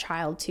for that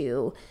child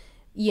to,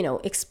 you know,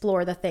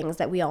 explore the things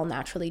that we all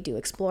naturally do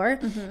explore.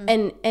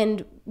 Mm-hmm.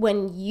 And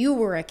when you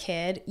were a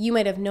kid, you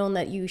might have known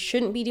that you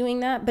shouldn't be doing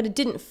that, but it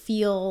didn't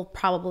feel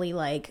probably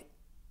like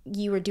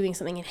you were doing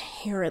something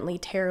inherently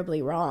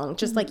terribly wrong.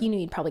 Just like you knew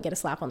you'd probably get a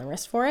slap on the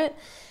wrist for it.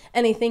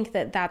 And I think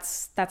that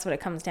that's what it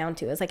comes down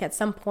to, is like at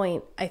some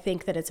point, I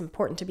think that it's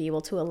important to be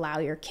able to allow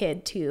your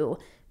kid to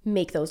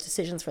make those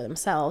decisions for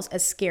themselves,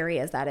 as scary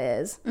as that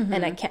is. Mm-hmm.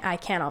 And I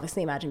can't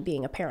obviously imagine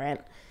being a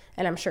parent,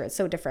 and I'm sure it's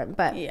so different,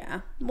 but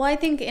yeah. Well, I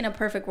think in a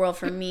perfect world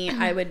for me,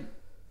 I would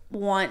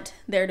want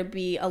there to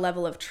be a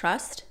level of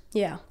trust.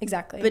 Yeah,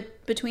 exactly.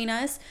 But between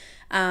us,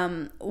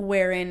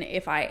 wherein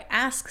if I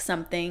ask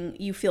something,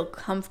 you feel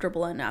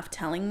comfortable enough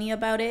telling me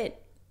about it,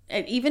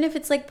 even if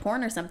it's like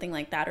porn or something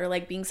like that, or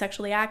like being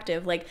sexually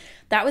active. Like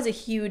that was a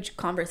huge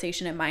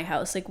conversation at my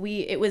house. Like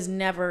it was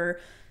never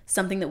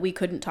something that we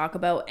couldn't talk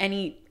about,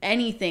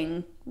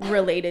 anything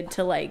related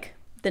to like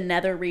the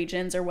nether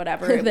regions or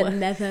whatever it was.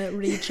 Nether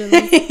regions.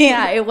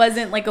 Yeah, it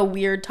wasn't like a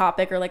weird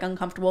topic or like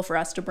uncomfortable for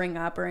us to bring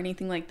up or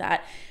anything like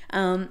that.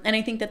 And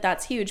I think that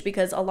that's huge,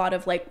 because a lot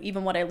of like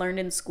even what I learned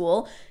in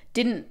school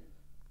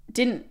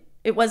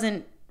it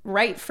wasn't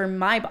right for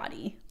my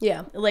body.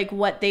 Yeah. Like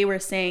what they were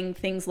saying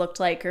things looked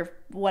like or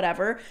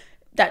whatever,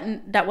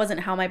 that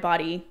wasn't how my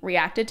body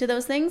reacted to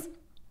those things.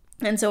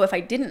 And so if I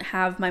didn't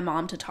have my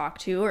mom to talk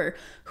to or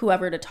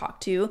whoever to talk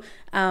to,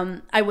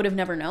 I would have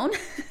never known,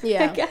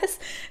 yeah. I guess.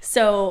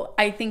 So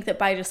I think that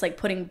by just like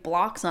putting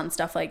blocks on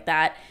stuff like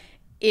that,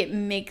 it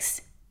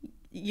makes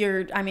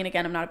I mean,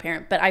 again, I'm not a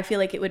parent, but I feel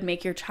like it would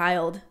make your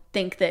child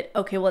think that,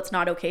 okay, well, it's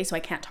not okay, so I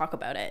can't talk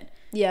about it.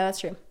 Yeah, that's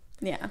true.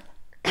 Yeah.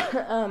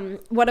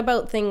 What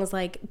about things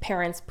like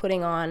parents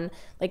putting on,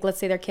 like, let's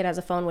say their kid has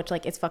a phone, which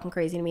like it's fucking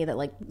crazy to me that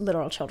like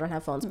literal children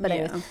have phones, but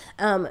anyways,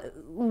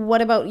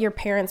 what about your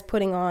parents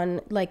putting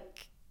on,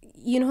 like,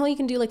 you know how you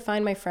can do like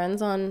Find My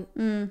Friends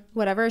on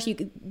whatever, so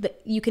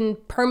you can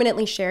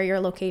permanently share your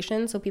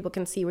location so people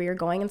can see where you're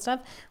going and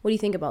stuff. What do you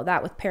think about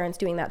that with parents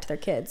doing that to their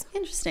kids?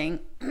 Interesting.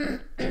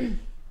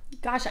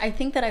 Gosh, I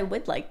think that I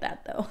would like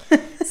that though.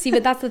 See,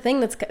 but that's the thing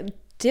that's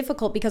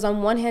difficult, because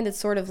on one hand it's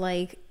sort of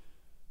like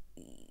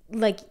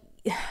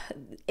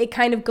it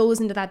kind of goes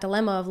into that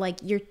dilemma of like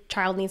your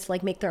child needs to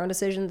like make their own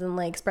decisions and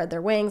like spread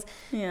their wings.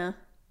 Yeah.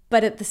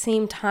 But at the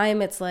same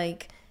time, it's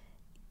like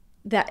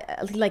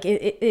that, like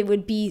it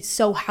would be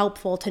so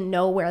helpful to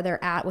know where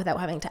they're at without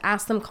having to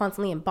ask them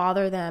constantly and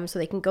bother them, so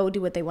they can go do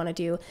what they want to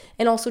do.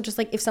 And also just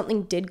like if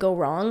something did go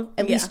wrong,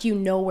 at least you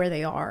know where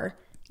they are,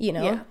 you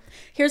know? Yeah.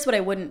 Here's what I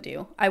wouldn't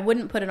do. I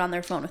wouldn't put it on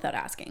their phone without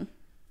asking.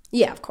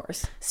 Yeah, of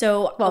course.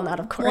 So, well, not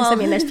of course. Well, I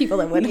mean, there's people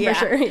that would for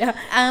sure. Yeah.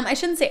 I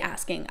shouldn't say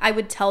asking. I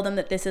would tell them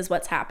that this is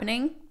what's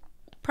happening,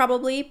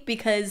 probably,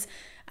 because,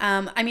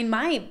 I mean,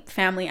 my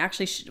family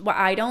actually,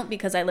 I don't,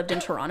 because I lived in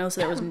Toronto,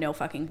 so there was no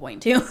fucking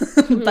point to.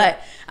 But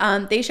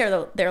they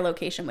share their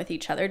location with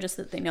each other, just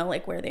that they know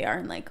like where they are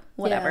and like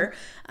whatever.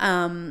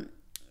 Yeah.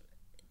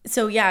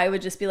 So yeah, I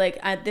would just be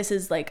like, this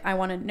is like, I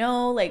want to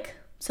know like,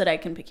 so that I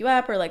can pick you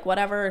up or like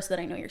whatever, so that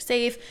I know you're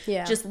safe.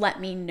 Yeah. Just let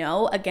me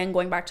know. Again,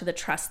 going back to the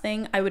trust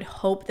thing, I would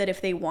hope that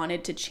if they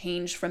wanted to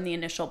change from the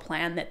initial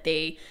plan, that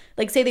they,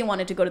 like, say they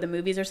wanted to go to the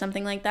movies or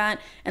something like that,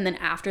 and then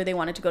after they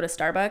wanted to go to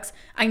Starbucks,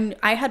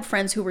 I had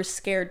friends who were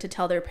scared to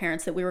tell their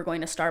parents that we were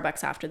going to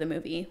Starbucks after the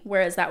movie,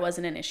 whereas that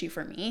wasn't an issue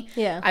for me.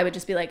 Yeah. I would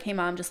just be like, hey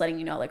mom, just letting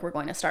you know, like, we're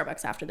going to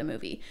Starbucks after the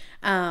movie.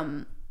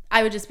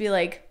 I would just be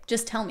like,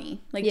 just tell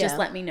me, like, just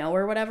let me know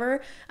or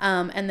whatever.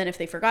 And then if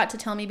they forgot to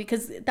tell me,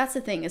 because that's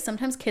the thing is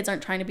sometimes kids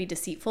aren't trying to be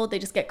deceitful. They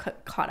just get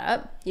caught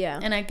up. Yeah.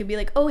 And I could be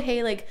like, oh,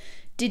 hey, like,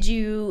 did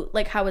you,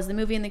 like, how was the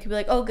movie? And they could be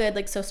like, oh, good.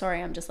 Like, so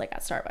sorry. I'm just like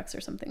at Starbucks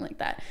or something like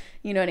that.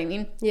 You know what I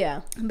mean?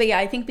 Yeah. But yeah,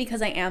 I think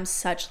because I am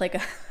such like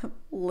a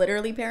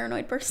literally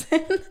paranoid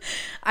person,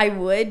 I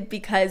would,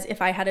 because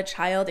if I had a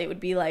child, it would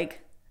be like,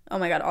 oh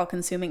my God, all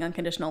consuming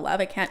unconditional love.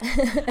 I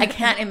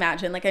can't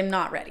imagine, like, I'm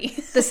not ready.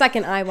 The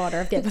second eye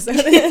water of the episode.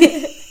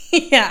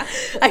 Yeah,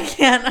 I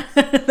can't.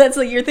 That's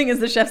like, your thing is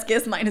the chef's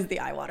kiss, mine is the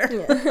eye water.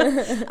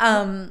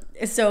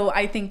 Yeah. So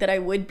I think that I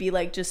would be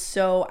like, just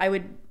so I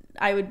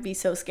would be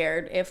so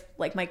scared if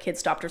like my kid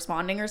stopped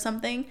responding or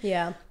something.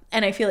 Yeah.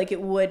 And I feel like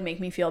it would make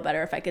me feel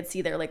better if I could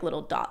see their like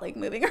little dot like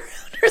moving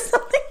around or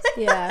something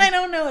like that. I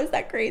don't know. Is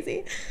that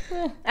crazy?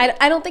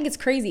 I don't think it's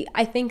crazy.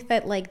 I think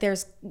that like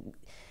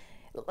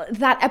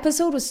that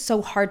episode was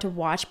so hard to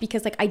watch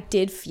because like I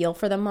did feel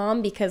for the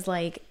mom because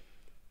like,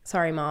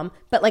 sorry mom,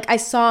 but like I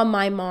saw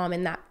my mom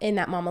in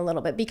that mom a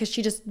little bit because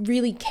she just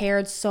really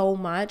cared so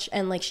much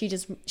and like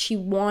she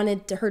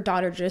wanted her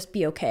daughter to just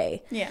be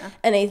okay. Yeah.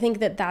 And I think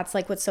that that's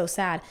like what's so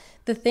sad.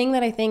 The thing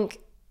that I think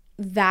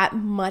that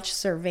much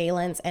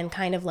surveillance and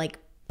kind of like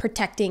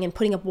protecting and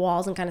putting up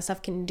walls and kind of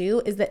stuff can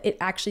do is that it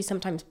actually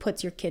sometimes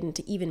puts your kid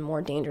into even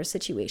more dangerous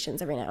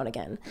situations every now and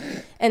again.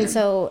 And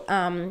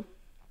so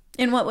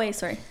in what way?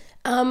 Sorry.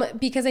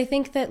 Because I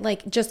think that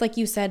like just like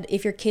you said,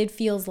 if your kid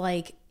feels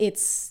like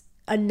it's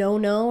a no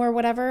or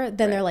whatever,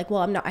 then they're like,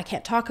 well, I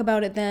can't talk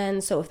about it then,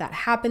 so if that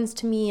happens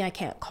to me I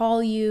can't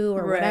call you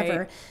or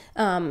whatever.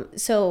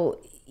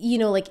 So you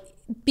know, like,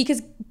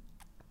 because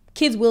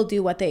kids will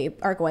do what they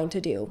are going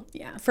to do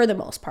for the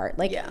most part.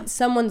 Like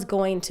someone's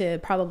going to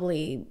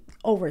probably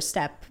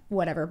overstep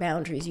whatever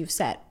boundaries you've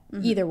set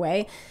either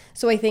way.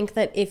 So I think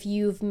that if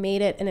you've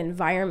made it an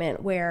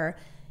environment where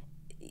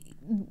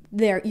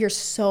you're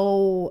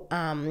so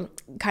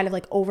kind of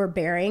like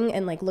overbearing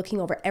and like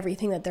looking over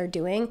everything that they're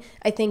doing,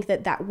 I think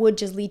that would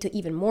just lead to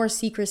even more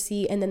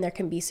secrecy. And then there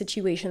can be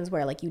situations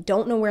where like you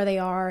don't know where they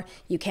are,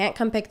 you can't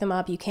come pick them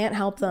up, you can't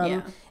help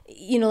them,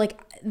 you know,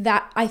 like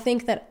that. I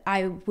think that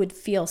I would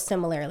feel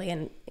similarly,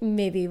 and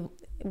maybe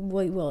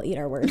we will eat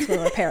our words with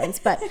our parents,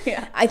 but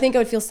I think I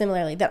would feel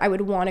similarly, that I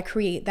would want to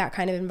create that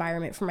kind of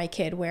environment for my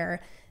kid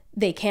where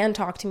they can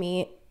talk to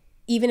me,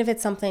 even if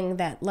it's something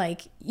that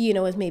like, you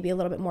know, is maybe a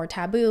little bit more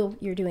taboo.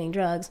 You're doing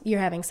drugs, you're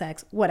having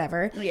sex,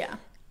 whatever. Yeah.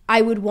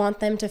 I would want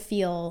them to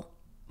feel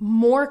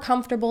more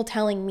comfortable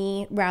telling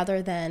me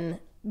rather than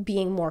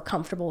being more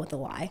comfortable with the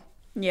lie.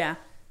 Yeah.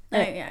 I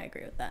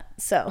agree with that.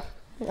 So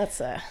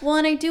that's well,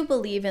 and I do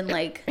believe in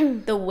like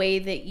the way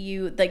that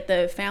you, like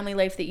the family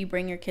life that you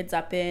bring your kids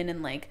up in,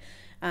 and like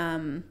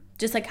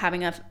just like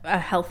having a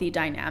healthy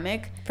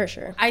dynamic. For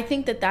sure. I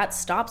think that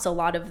stops a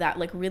lot of that,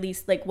 like really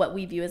like what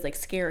we view as like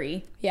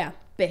scary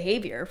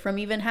behavior from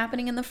even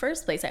happening in the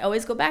first place. I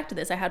always go back to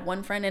this. I had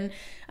one friend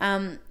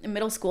in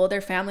middle school,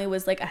 their family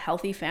was like a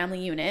healthy family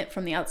unit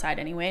from the outside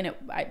anyway, and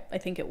I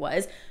think it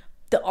was.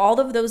 All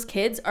of those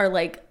kids are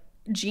like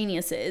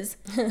geniuses.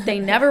 They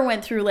never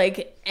went through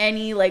like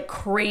any like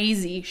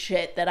crazy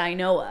shit that I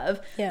know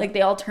of. Like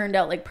they all turned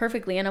out like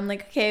perfectly, and I'm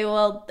like, okay,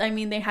 well, I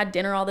mean, they had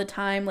dinner all the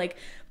time, like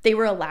they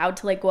were allowed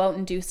to like go out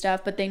and do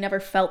stuff, but they never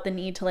felt the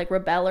need to like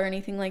rebel or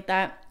anything like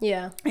that.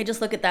 I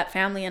just look at that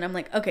family and I'm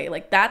like, okay,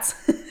 like that's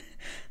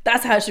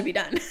how it should be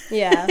done.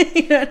 You know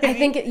what I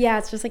mean? think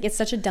it's just like, it's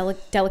such a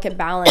delicate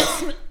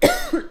balance.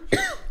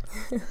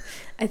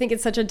 I think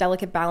it's such a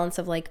delicate balance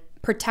of like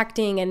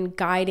protecting and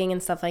guiding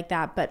and stuff like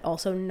that, but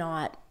also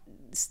not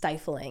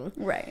stifling.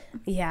 Right.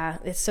 Yeah,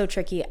 it's so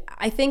tricky.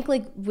 I think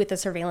like with the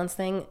surveillance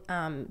thing,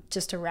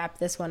 just to wrap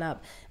this one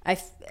up, I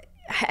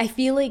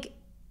feel like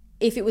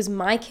if it was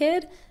my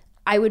kid,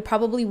 I would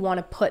probably want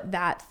to put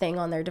that thing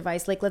on their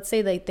device. Like, let's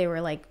say they were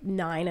like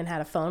 9 and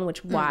had a phone,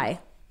 which why?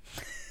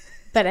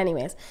 But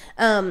anyways,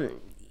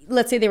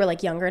 let's say they were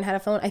like younger and had a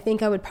phone. I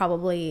think I would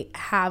probably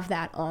have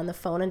that on the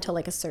phone until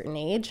like a certain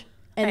age.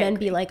 And then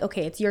be like,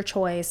 okay, it's your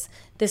choice.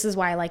 This is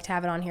why I like to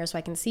have it on here, so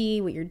I can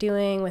see what you're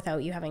doing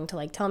without you having to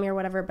like tell me or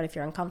whatever. But if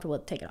you're uncomfortable,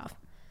 take it off.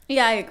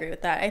 Yeah, I agree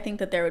with that. I think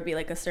that there would be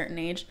like a certain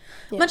age.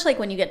 Much like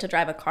when you get to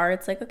drive a car,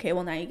 it's like, okay,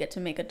 well, now you get to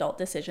make adult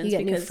decisions. You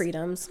get new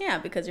freedoms. Yeah,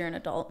 because you're an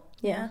adult.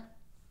 Yeah.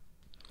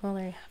 Well,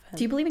 there you have it.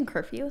 Do you believe in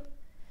curfew?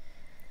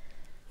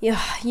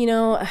 Yeah, you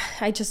know,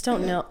 I just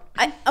don't know.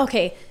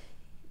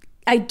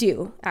 I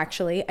do,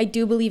 actually. I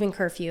do believe in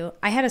curfew.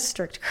 I had a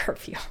strict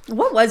curfew.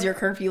 What was your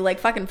curfew? Like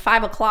fucking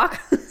 5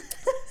 o'clock?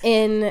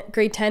 In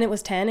grade 10, it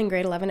was 10. In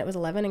grade 11, it was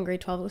 11. In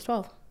grade 12, it was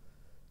 12.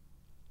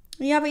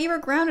 Yeah, but you were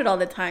grounded all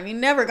the time. You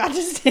never got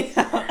to stay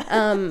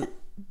out.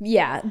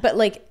 Yeah, but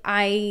like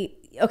I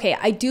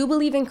do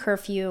believe in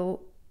curfew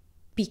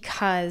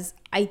because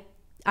I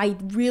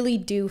really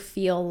do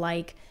feel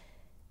like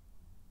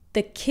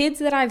the kids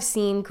that I've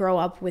seen grow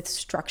up with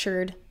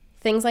structured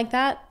things like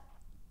that,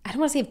 I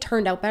don't want to say have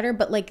turned out better,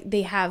 but like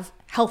they have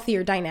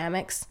healthier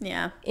dynamics.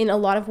 Yeah. In a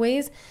lot of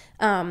ways,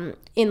 in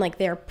like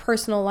their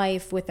personal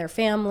life with their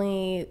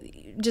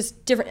family,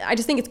 just different. I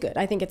just think it's good.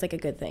 I think it's like a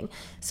good thing.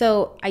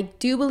 So I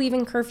do believe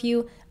in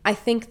curfew. I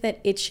think that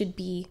it should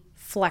be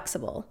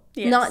flexible.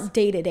 Yes. Not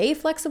day-to-day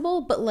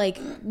flexible, but like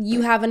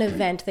you have an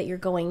event that you're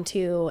going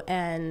to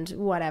and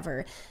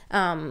whatever.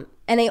 And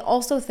I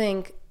also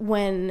think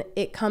when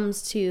it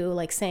comes to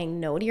like saying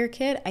no to your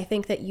kid, I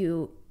think that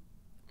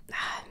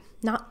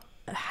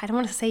I don't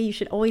want to say you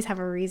should always have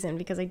a reason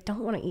because I don't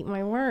want to eat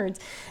my words.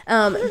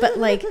 But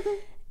like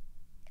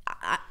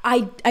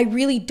I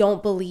really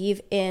don't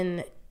believe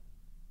in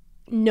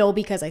no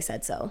because I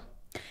said so.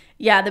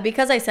 Yeah, the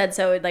because I said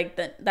so, like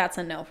that's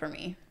a no for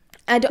me.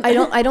 I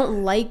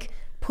don't like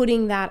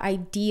putting that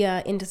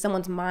idea into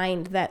someone's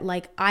mind that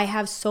like I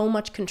have so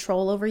much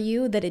control over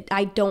you that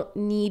I don't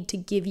need to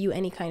give you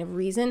any kind of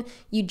reason.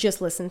 You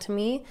just listen to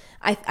me.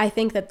 I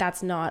think that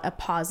that's not a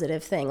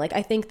positive thing. Like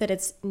I think that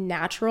it's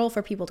natural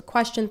for people to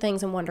question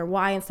things and wonder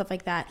why and stuff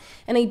like that.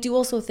 And I do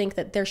also think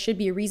that there should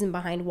be a reason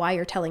behind why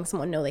you're telling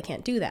someone no, they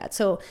can't do that.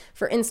 So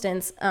for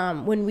instance,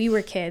 when we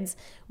were kids,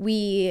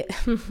 we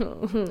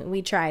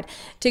tried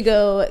to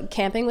go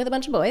camping with a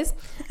bunch of boys,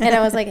 and I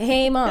was like,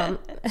 hey mom,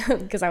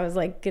 because I was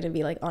like gonna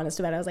be like honest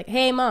about it. I was like,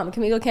 hey mom,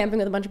 can we go camping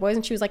with a bunch of boys?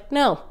 And she was like,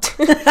 no.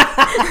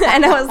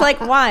 And I was like,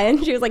 why?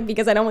 And she was like,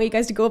 because I don't want you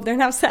guys to go up there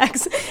and have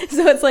sex.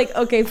 So it's like,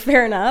 okay,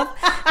 fair enough,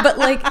 but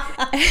like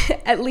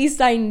at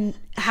least I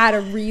had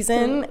a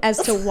reason as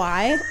to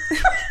why.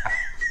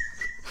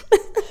 I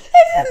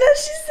didn't know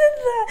she said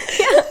that.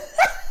 Yeah.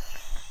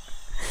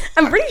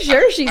 I'm pretty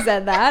sure she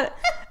said that.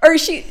 Or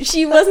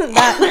she wasn't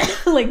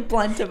that like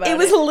blunt about it. It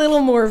was a little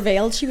more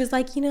veiled. She was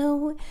like,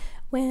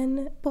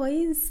 when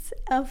boys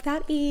of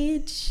that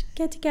age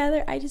get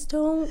together, I just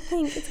don't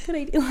think it's a good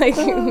idea. Like,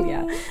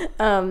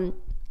 yeah.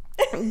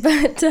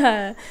 But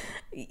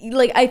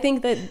like I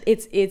think that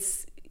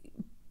it's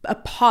a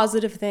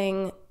positive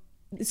thing.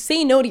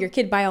 Say no to your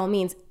kid by all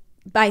means,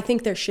 but I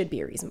think there should be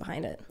a reason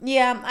behind it.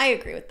 Yeah, I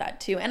agree with that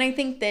too. And I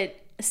think that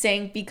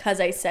saying because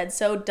I said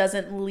so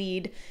doesn't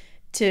lead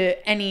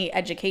to any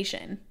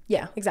education.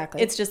 Yeah,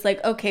 exactly. It's just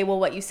like, okay, well,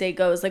 what you say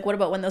goes. Like, what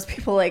about when those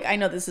people, like, I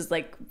know this is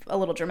like a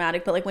little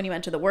dramatic, but like when you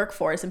enter the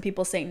workforce and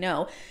people say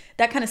no,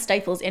 that kind of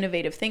stifles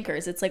innovative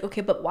thinkers. It's like,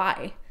 okay, but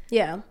why?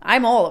 Yeah.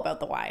 I'm all about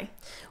the why.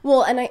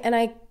 Well, and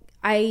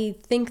I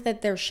think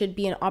that there should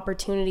be an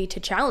opportunity to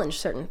challenge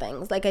certain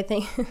things. Like I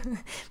think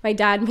my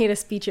dad made a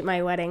speech at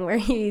my wedding where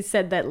he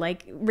said that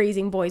like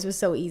raising boys was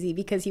so easy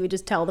because he would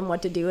just tell them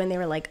what to do and they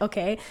were like,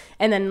 okay.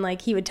 And then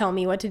like he would tell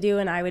me what to do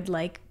and I would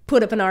like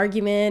put up an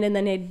argument and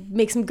then he'd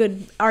make some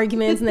good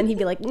arguments and then he'd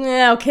be like,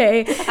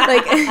 okay.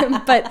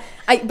 Like, but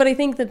I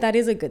think that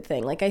is a good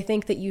thing. Like I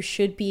think that you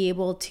should be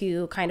able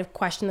to kind of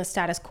question the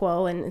status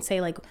quo and say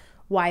like,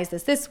 why is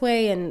this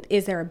way? And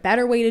is there a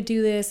better way to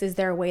do this? Is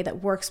there a way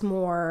that works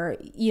more,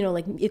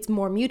 like it's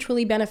more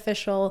mutually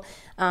beneficial?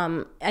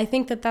 I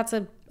think that that's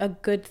a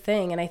good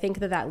thing. And I think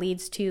that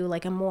leads to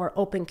like a more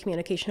open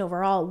communication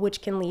overall,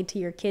 which can lead to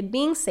your kid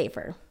being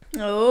safer.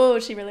 Oh,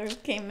 she really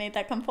made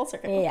that come full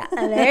circle. Yeah,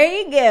 there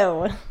you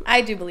go. I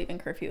do believe in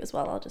curfew as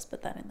well. I'll just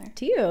put that in there.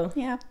 Do you?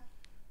 Yeah.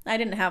 I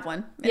didn't have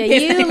one. Yeah,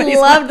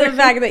 you love the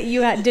fact that you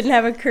didn't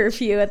have a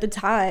curfew at the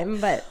time,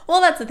 but...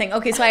 Well, that's the thing.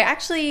 Okay, so I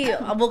actually...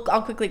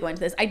 I'll quickly go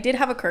into this. I did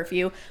have a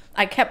curfew.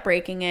 I kept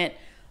breaking it.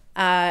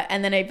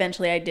 And then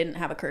eventually I didn't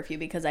have a curfew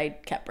because I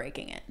kept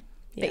breaking it,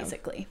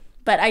 basically.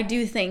 But I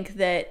do think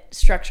that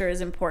structure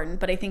is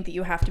important, but I think that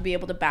you have to be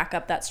able to back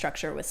up that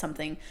structure with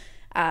something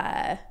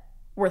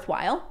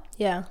worthwhile.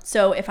 Yeah.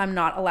 So if I'm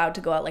not allowed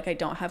to go out, like I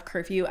don't have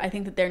curfew, I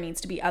think that there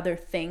needs to be other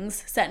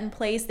things set in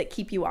place that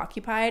keep you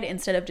occupied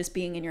instead of just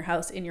being in your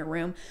house, in your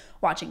room,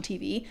 watching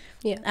TV.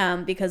 Yeah.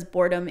 Because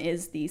boredom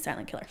is the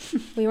silent killer.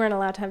 We weren't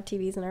allowed to have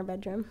TVs in our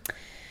bedroom.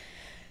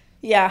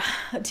 Yeah.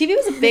 TV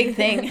was a big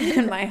thing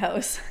in my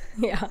house.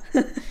 Yeah.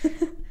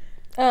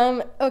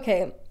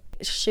 Okay.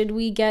 Should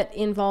we get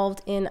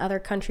involved in other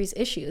countries'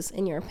 issues,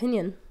 in your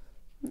opinion?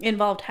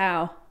 Involved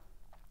how?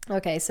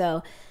 Okay,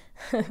 so...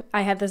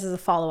 I had this as a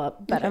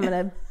follow-up, but I'm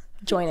going to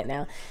join it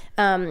now.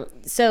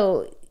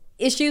 So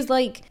issues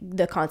like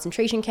the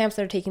concentration camps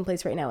that are taking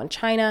place right now in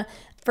China,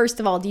 first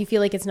of all, do you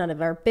feel like it's none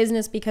of our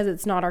business because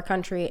it's not our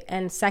country?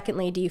 And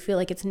secondly, do you feel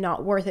like it's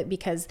not worth it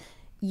because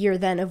you're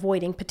then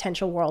avoiding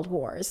potential world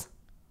wars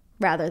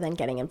rather than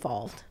getting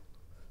involved?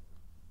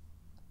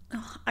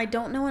 I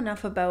don't know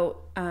enough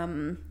about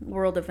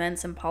world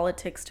events and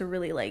politics to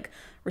really like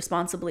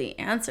responsibly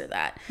answer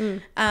that.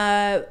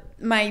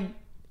 My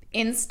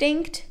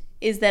instinct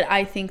is that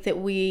I think that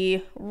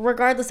we,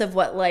 regardless of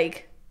what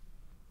like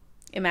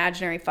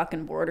imaginary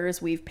fucking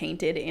borders we've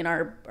painted in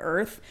our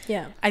earth,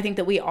 I think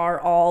that we are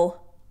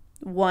all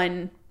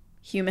one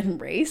human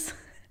race.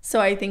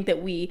 So I think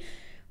that we,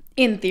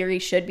 in theory,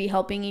 should be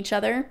helping each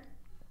other.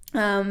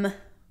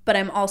 But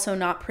I'm also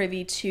not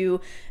privy to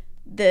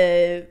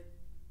the,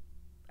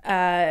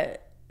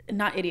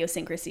 not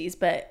idiosyncrasies,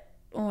 but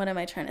what am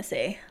I trying to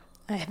say?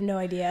 I have no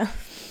idea.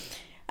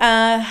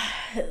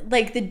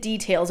 Like the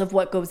details of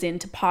what goes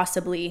into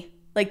possibly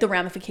like the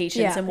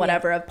ramifications and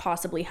whatever of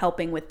possibly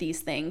helping with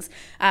these things.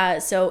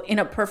 So in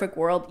a perfect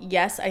world,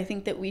 yes, I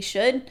think that we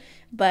should,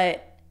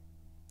 but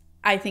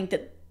I think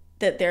that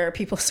there are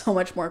people so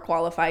much more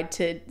qualified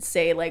to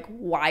say like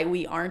why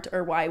we aren't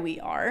or why we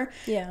are.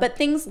 Yeah. But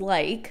things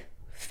like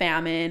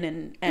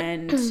famine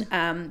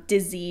and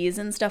disease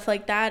and stuff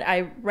like that.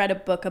 I read a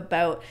book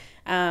about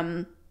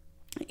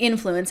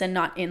influence, and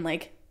not in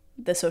like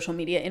the social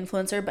media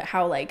influencer, but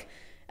how like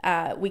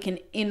we can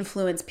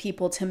influence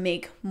people to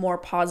make more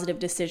positive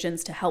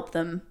decisions to help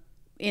them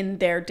in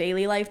their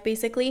daily life,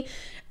 basically.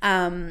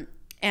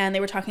 And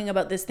they were talking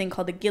about this thing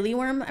called the Gilly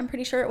worm, I'm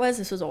pretty sure it was.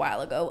 This was a while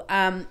ago.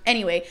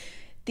 Anyway,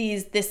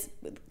 this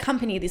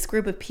company, this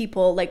group of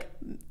people like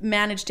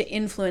managed to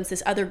influence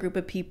this other group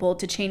of people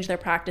to change their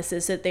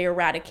practices so that they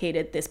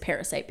eradicated this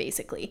parasite,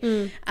 basically.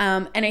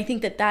 And I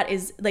think that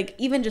is like,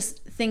 even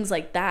just things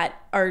like that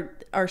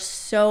are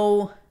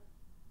so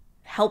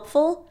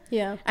helpful.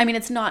 Yeah. I mean,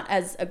 it's not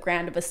as a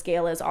grand of a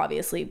scale as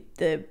obviously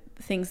the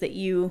things that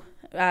you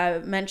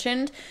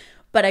mentioned,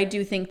 but I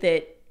do think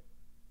that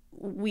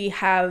we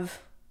have,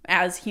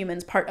 as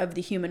humans, part of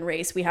the human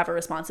race, we have a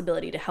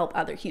responsibility to help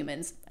other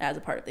humans as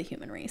a part of the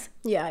human race.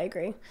 Yeah, I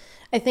agree.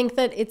 I think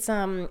that it's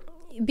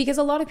because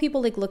a lot of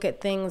people like look at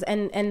things,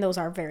 and those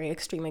are very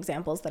extreme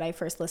examples that I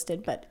first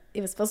listed, but it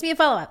was supposed to be a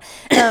follow-up.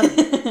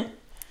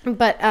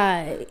 But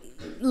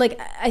like,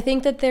 I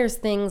think that there's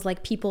things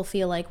like people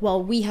feel like,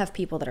 well, we have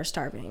people that are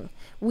starving.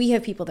 We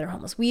have people that are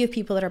homeless. We have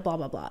people that are blah,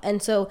 blah, blah.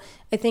 And so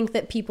I think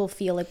that people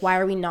feel like, why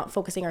are we not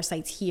focusing our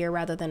sights here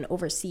rather than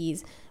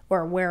overseas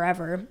or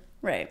wherever?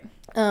 Right.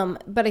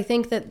 But I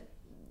think that,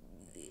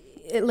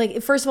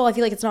 like, first of all, I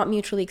feel like it's not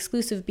mutually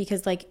exclusive,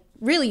 because like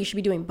really you should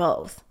be doing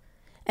both.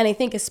 And I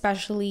think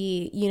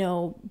especially, you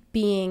know,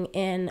 being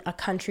in a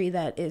country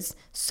that is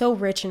so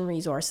rich in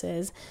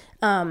resources,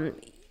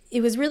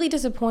 it was really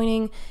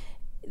disappointing.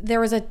 There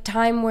was a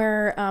time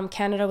where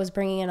Canada was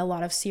bringing in a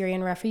lot of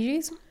Syrian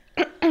refugees.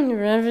 And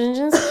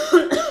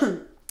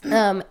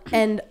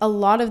a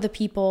lot of the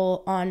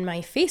people on my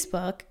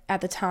Facebook at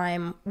the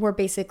time were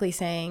basically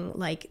saying,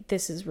 like,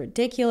 this is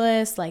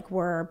ridiculous. Like,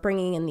 we're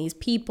bringing in these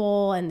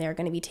people and they're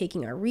going to be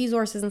taking our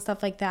resources and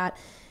stuff like that.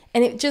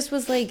 And it just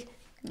was like,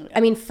 I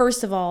mean,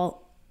 first of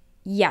all,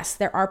 yes,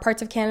 there are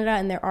parts of Canada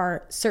and there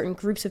are certain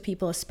groups of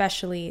people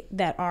especially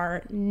that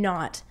are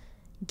not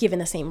given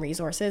the same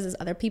resources as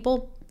other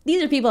people.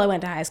 These are people I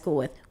went to high school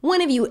with.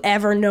 When have you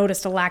ever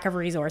noticed a lack of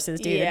resources,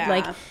 dude? Yeah.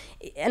 Like,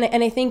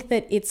 and I think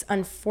that it's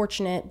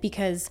unfortunate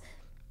because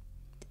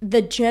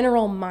the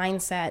general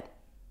mindset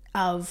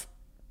of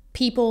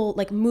people,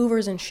 like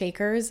movers and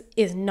shakers,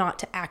 is not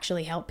to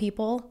actually help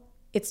people.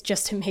 It's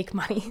just to make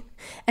money.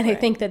 And right. I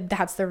think that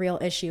that's the real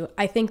issue.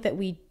 I think that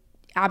we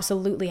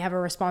absolutely have a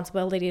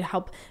responsibility to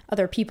help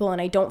other people,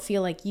 and I don't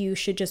feel like you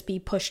should just be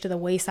pushed to the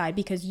wayside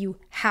because you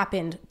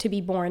happened to be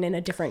born in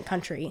a different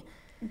country.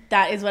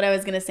 That is what I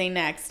was gonna say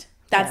next.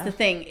 That's the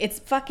thing. It's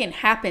fucking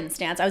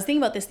happenstance. I was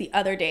thinking about this the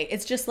other day.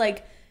 It's just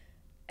like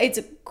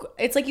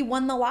it's like you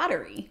won the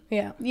lottery.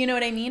 Yeah. You know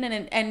what I mean?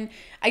 And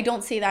I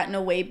don't say that in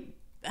a way,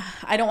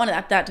 I don't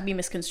want that to be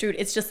misconstrued.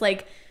 It's just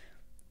like,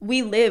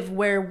 we live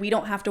where we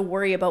don't have to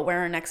worry about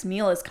where our next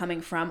meal is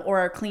coming from, or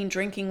our clean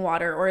drinking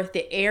water, or if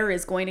the air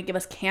is going to give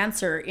us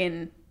cancer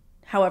in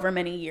however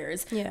many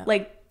years. Yeah.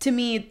 Like, to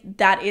me,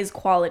 that is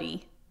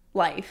quality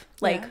life.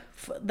 Like,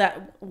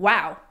 that,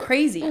 wow,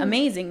 crazy,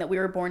 amazing that we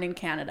were born in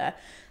Canada.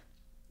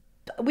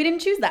 We didn't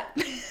choose that.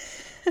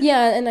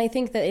 Yeah, and I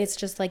think that it's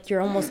just like you're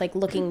almost like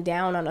looking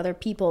down on other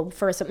people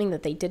for something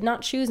that they did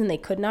not choose and they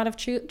could not have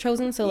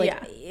chosen. So like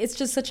it's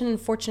just such an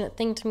unfortunate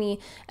thing to me.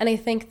 And I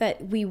think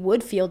that we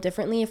would feel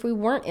differently if we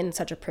weren't in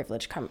such a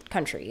privileged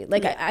country.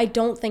 Like I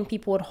don't think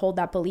people would hold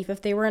that belief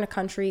if they were in a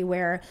country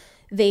where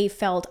they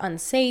felt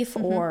unsafe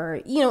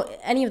or, you know,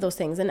 any of those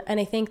things. And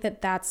I think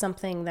that that's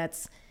something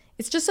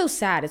it's just so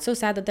sad. It's so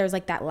sad that there's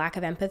like that lack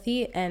of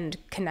empathy and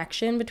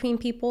connection between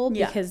people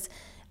because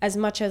as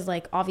much as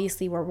like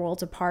obviously we're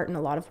worlds apart in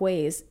a lot of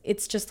ways,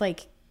 it's just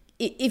like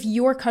if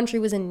your country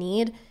was in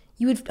need,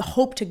 you would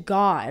hope to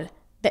God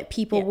that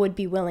people would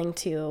be willing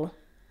to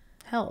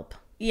help.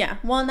 Yeah.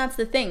 Well, and that's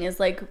the thing is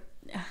like,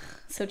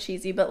 so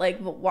cheesy, but like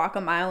walk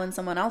a mile in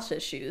someone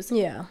else's shoes.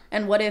 Yeah.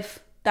 And what if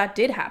that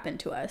did happen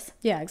to us?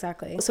 Yeah,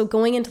 exactly. So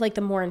going into like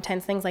the more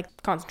intense things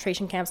like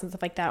concentration camps and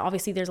stuff like that,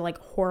 obviously there's like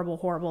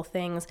horrible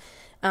things.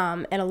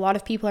 And a lot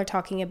of people are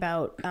talking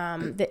about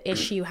the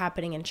issue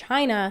happening in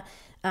China.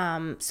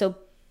 So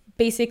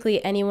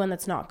basically anyone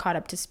that's not caught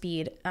up to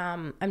speed,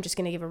 I'm just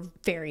going to give a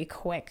very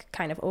quick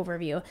kind of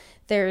overview.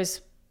 There's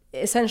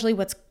essentially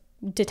what's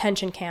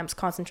detention camps,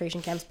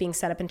 concentration camps being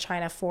set up in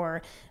China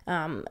for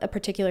a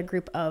particular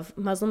group of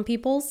Muslim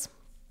peoples.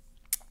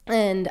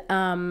 And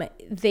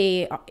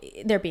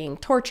they're being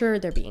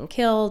tortured, they're being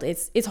killed.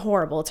 It's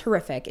horrible, it's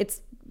horrific. It's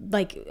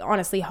like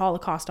honestly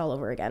Holocaust all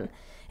over again.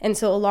 And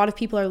so a lot of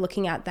people are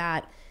looking at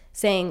that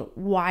saying,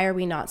 why are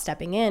we not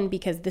stepping in?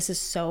 Because this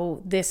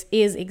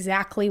is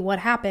exactly what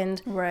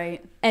happened.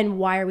 Right. And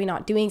why are we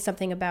not doing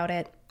something about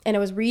it? And I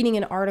was reading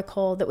an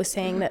article that was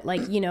saying that,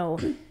 like, you know,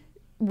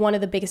 one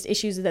of the biggest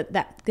issues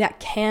that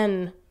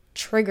can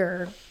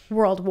trigger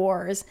world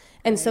wars.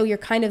 And so you're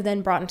kind of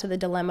then brought into the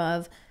dilemma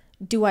of,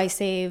 do I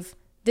save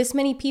this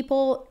many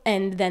people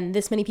and then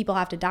this many people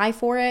have to die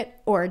for it,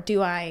 or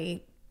do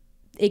I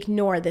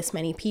ignore this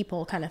many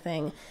people, kind of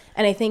thing?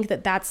 And I think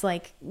that that's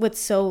like what's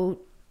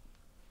so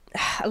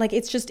like,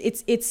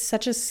 it's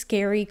such a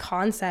scary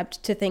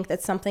concept to think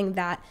that something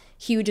that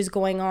huge is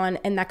going on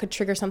and that could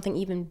trigger something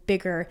even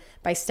bigger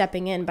by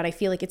stepping in. But I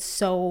feel like it's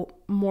so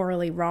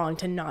morally wrong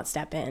to not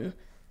step in.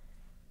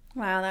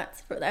 Wow,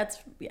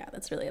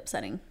 that's really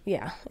upsetting.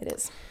 Yeah, it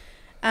is.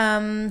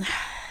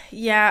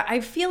 Yeah, I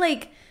feel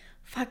like,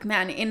 fuck,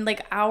 man, in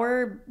like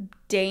our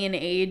day and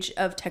age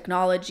of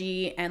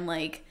technology and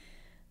like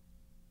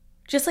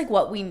just like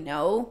what we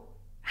know,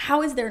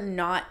 how is there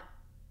not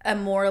a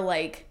more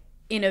like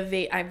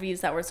I've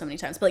used that word so many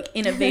times, but like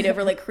innovative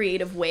or like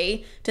creative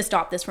way to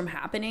stop this from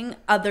happening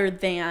other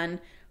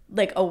than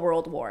like a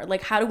world war?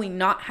 Like, how do we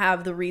not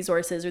have the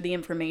resources or the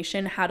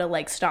information how to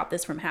like stop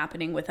this from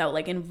happening without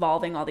like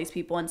involving all these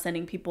people and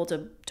sending people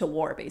to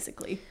war,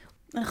 basically?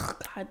 Ugh,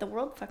 God, the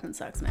world fucking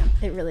sucks, man.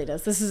 It really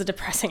does. This is a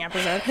depressing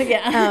episode.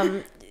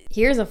 Yeah.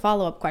 Here's a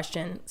follow-up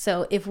question.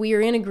 So if we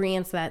are in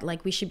agreement that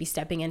like we should be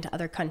stepping into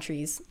other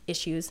countries'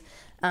 issues,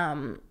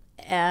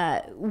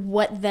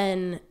 what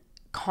then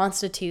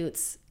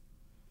constitutes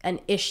an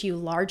issue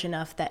large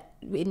enough that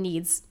it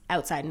needs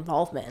outside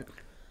involvement?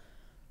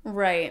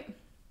 Right.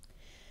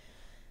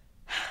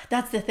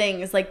 That's the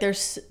thing, is like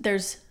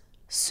there's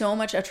so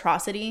much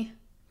atrocity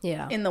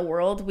in the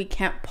world. We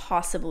can't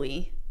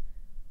possibly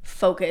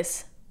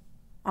focus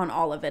on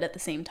all of it at the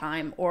same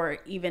time, or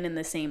even in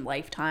the same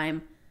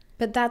lifetime.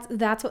 But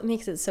that's what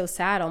makes it so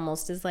sad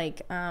almost, is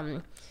like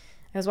I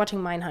was watching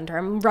Mindhunter.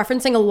 I'm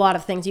referencing a lot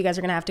of things you guys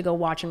are going to have to go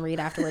watch and read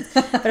afterwards.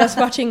 But I was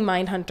watching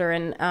Mindhunter,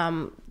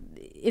 and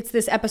it's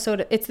this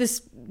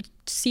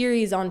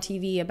series on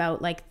TV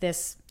about like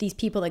these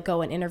people that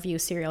go and interview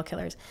serial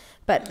killers.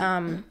 But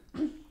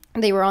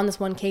they were on this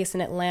one case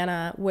in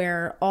Atlanta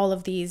where all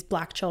of these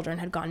black children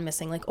had gone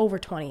missing, like over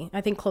 20,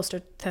 I think closer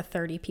to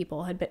 30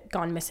 people had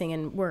gone missing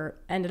and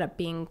ended up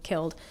being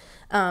killed.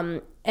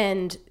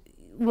 And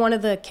one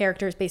of the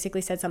characters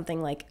basically said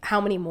something like,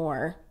 how many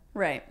more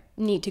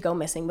need to go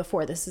missing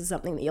before this is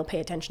something that you'll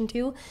pay attention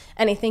to?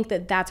 And I think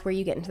that that's where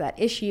you get into that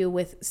issue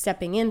with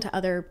stepping into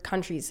other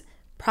countries'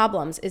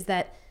 problems, is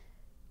that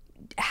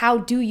how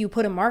do you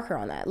put a marker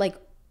on that? Like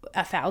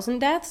 1,000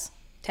 deaths?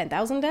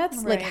 10,000 deaths?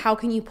 Right. Like, how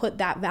can you put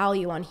that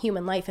value on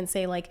human life and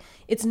say, like,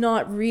 it's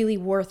not really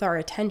worth our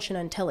attention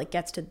until it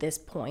gets to this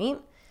point?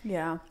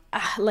 Yeah.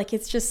 Like,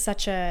 it's just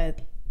such a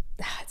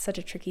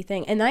tricky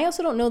thing. And I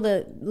also don't know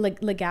the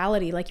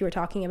legality, like you were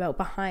talking about,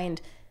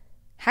 behind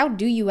how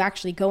do you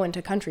actually go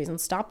into countries and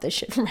stop this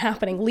shit from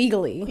happening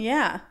legally?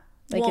 Yeah.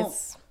 Like, well,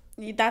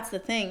 that's the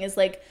thing, is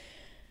like,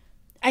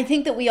 I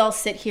think that we all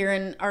sit here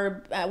and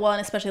are, and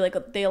especially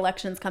like the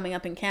elections coming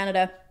up in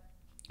Canada,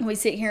 we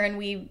sit here and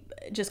we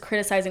just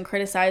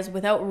criticize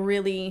without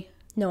really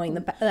knowing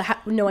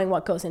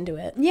what goes into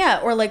it. Yeah,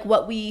 or like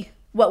what we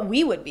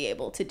would be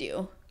able to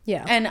do.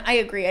 Yeah. And I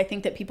agree. I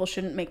think that people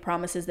shouldn't make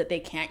promises that they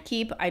can't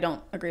keep. I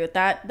don't agree with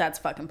that. That's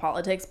fucking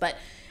politics. But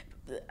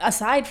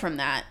aside from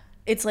that,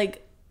 it's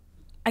like,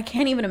 I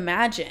can't even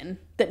imagine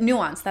that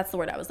nuance. That's the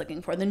word I was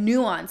looking for. The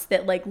nuance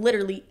that like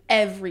literally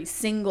every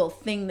single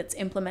thing that's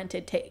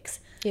implemented takes.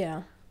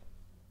 Yeah.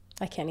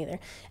 I can't either.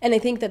 And I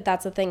think that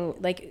that's the thing,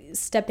 like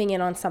stepping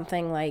in on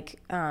something like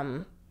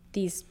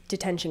these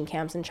detention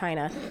camps in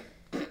China,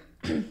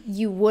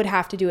 you would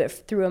have to do it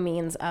through a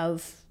means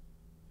of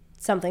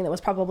something that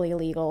was probably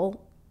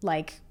illegal,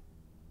 like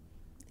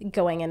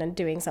going in and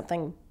doing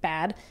something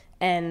bad,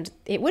 and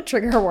it would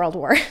trigger a world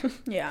war.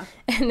 Yeah.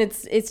 And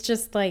it's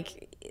just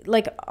like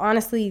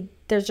honestly,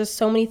 there's just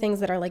so many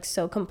things that are like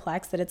so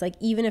complex that it's like,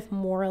 even if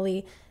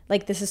morally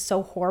like this is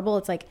so horrible,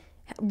 it's like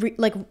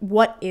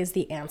what is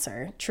the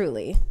answer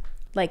truly?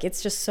 Like,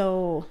 it's just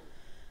so.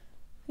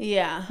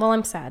 Yeah. Well,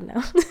 I'm sad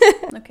now.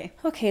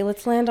 Okay,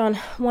 let's land on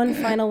one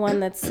final one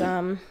that's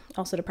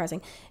also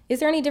depressing. Is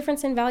there any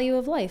difference in value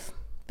of life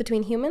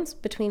between humans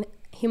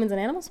and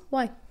animals?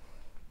 Why?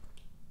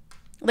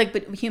 Like,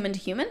 but human to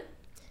human?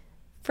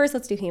 First,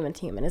 let's do human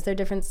to human. Is there a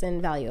difference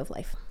in value of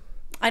life?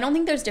 I don't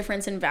think there's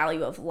difference in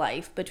value of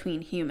life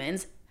between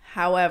humans.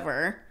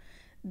 However,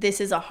 this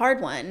is a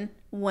hard one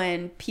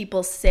when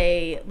people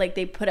say, like,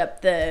 they put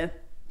up the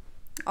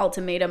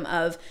ultimatum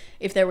of,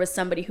 if there was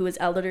somebody who was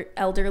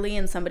elderly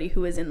and somebody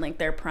who was in like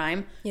their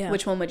prime,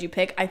 which one would you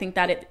pick? I think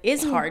that it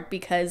is hard,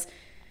 because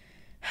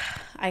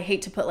I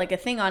hate to put like a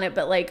thing on it,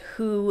 but like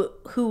who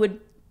would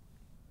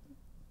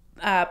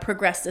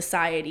progress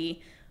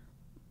society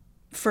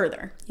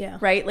further? Yeah.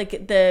 Right?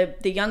 Like the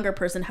younger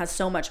person has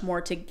so much more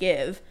to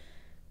give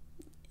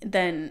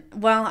than,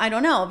 well, I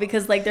don't know,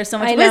 because like there's so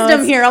much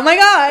wisdom here. Oh my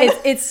God.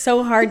 It's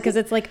so hard, because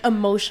it's like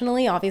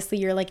emotionally, obviously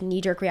your like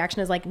knee-jerk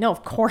reaction is like, no,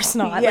 of course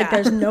not. Yeah. Like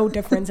there's no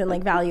difference in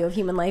like value of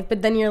human life.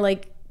 But then you're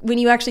like, when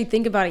you actually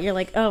think about it, you're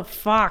like, oh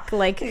fuck,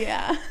 like,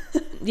 yeah.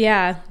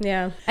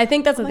 Yeah. I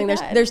think that's the thing.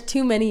 God. There's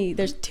too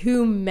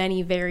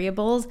many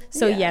variables.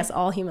 So yes,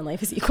 all human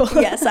life is equal.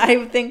 Yes,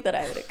 I think that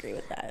I would agree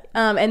with that.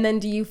 And then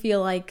do you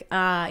feel like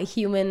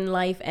human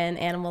life and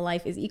animal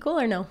life is equal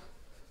or no?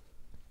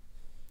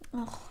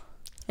 Oh.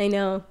 I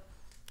know.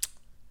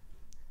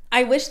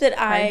 I wish that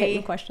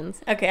Hard-hitting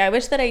questions. Okay, I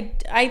wish that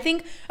I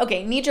think,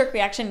 okay, knee-jerk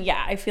reaction,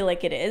 yeah, I feel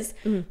like it is.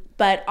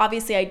 But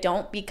obviously I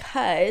don't,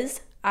 because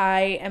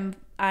I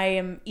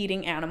am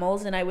eating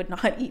animals and I would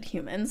not eat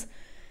humans.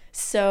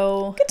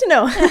 So Good to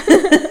know.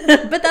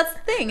 but that's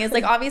the thing, is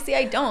like, obviously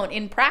I don't.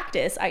 In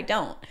practice, I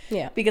don't.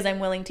 Yeah. Because I'm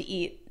willing to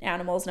eat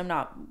animals and I'm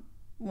not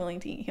willing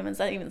to eat humans.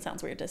 That even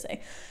sounds weird to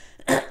say.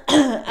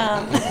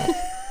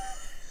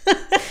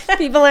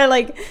 People are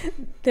like,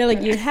 they're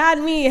like, you had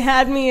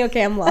me,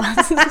 okay, I'm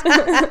lost.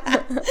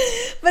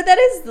 But that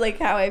is like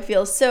how I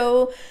feel.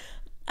 So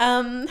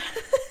I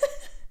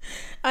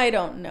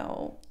don't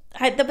know.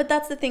 But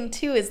that's the thing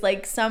too, is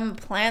like some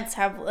plants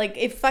have, like,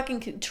 if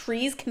fucking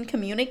trees can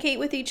communicate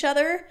with each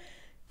other,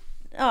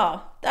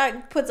 oh,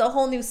 that puts a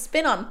whole new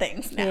spin on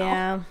things now.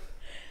 Yeah.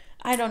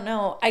 I don't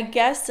know. I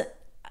guess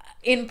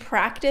in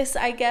practice,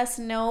 I guess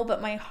no,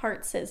 but my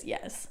heart says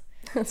yes.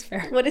 That's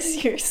fair. What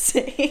does yours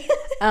say?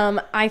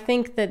 I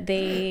think that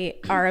they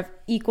are of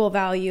equal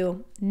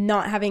value,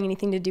 not having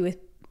anything to do with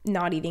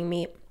not eating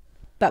meat,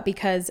 but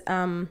because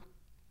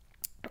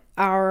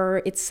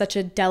it's such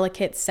a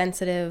delicate,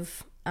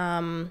 sensitive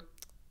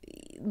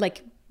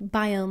like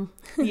biome.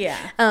 Yeah.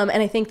 And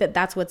I think that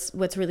that's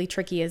what's really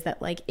tricky, is that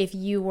like if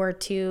you were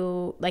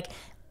to, like,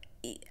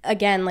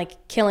 again,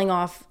 like killing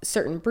off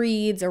certain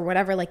breeds or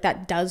whatever, like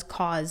that does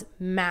cause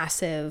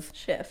massive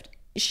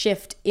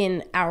shift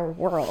in our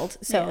world.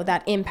 So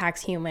that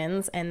impacts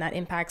humans and that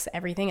impacts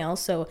everything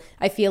else. So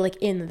I feel like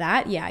in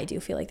that, yeah, I do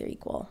feel like they're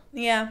equal.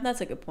 Yeah,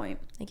 that's a good point.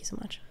 Thank you so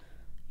much.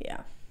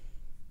 Yeah.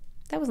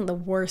 That wasn't the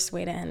worst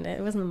way to end it.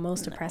 It wasn't the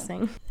most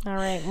depressing. All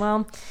right.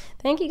 Well,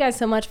 thank you guys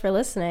so much for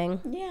listening.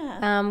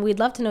 Yeah. We'd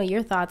love to know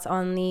your thoughts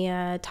on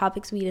the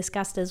topics we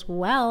discussed as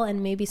well.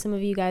 And maybe some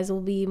of you guys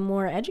will be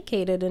more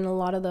educated in a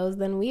lot of those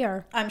than we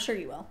are. I'm sure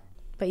you will.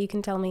 But you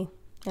can tell me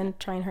and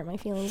try and hurt my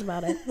feelings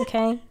about it.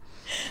 Okay?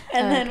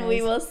 And then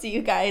we will see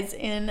you guys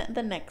in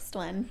the next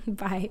one.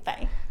 Bye.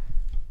 Bye.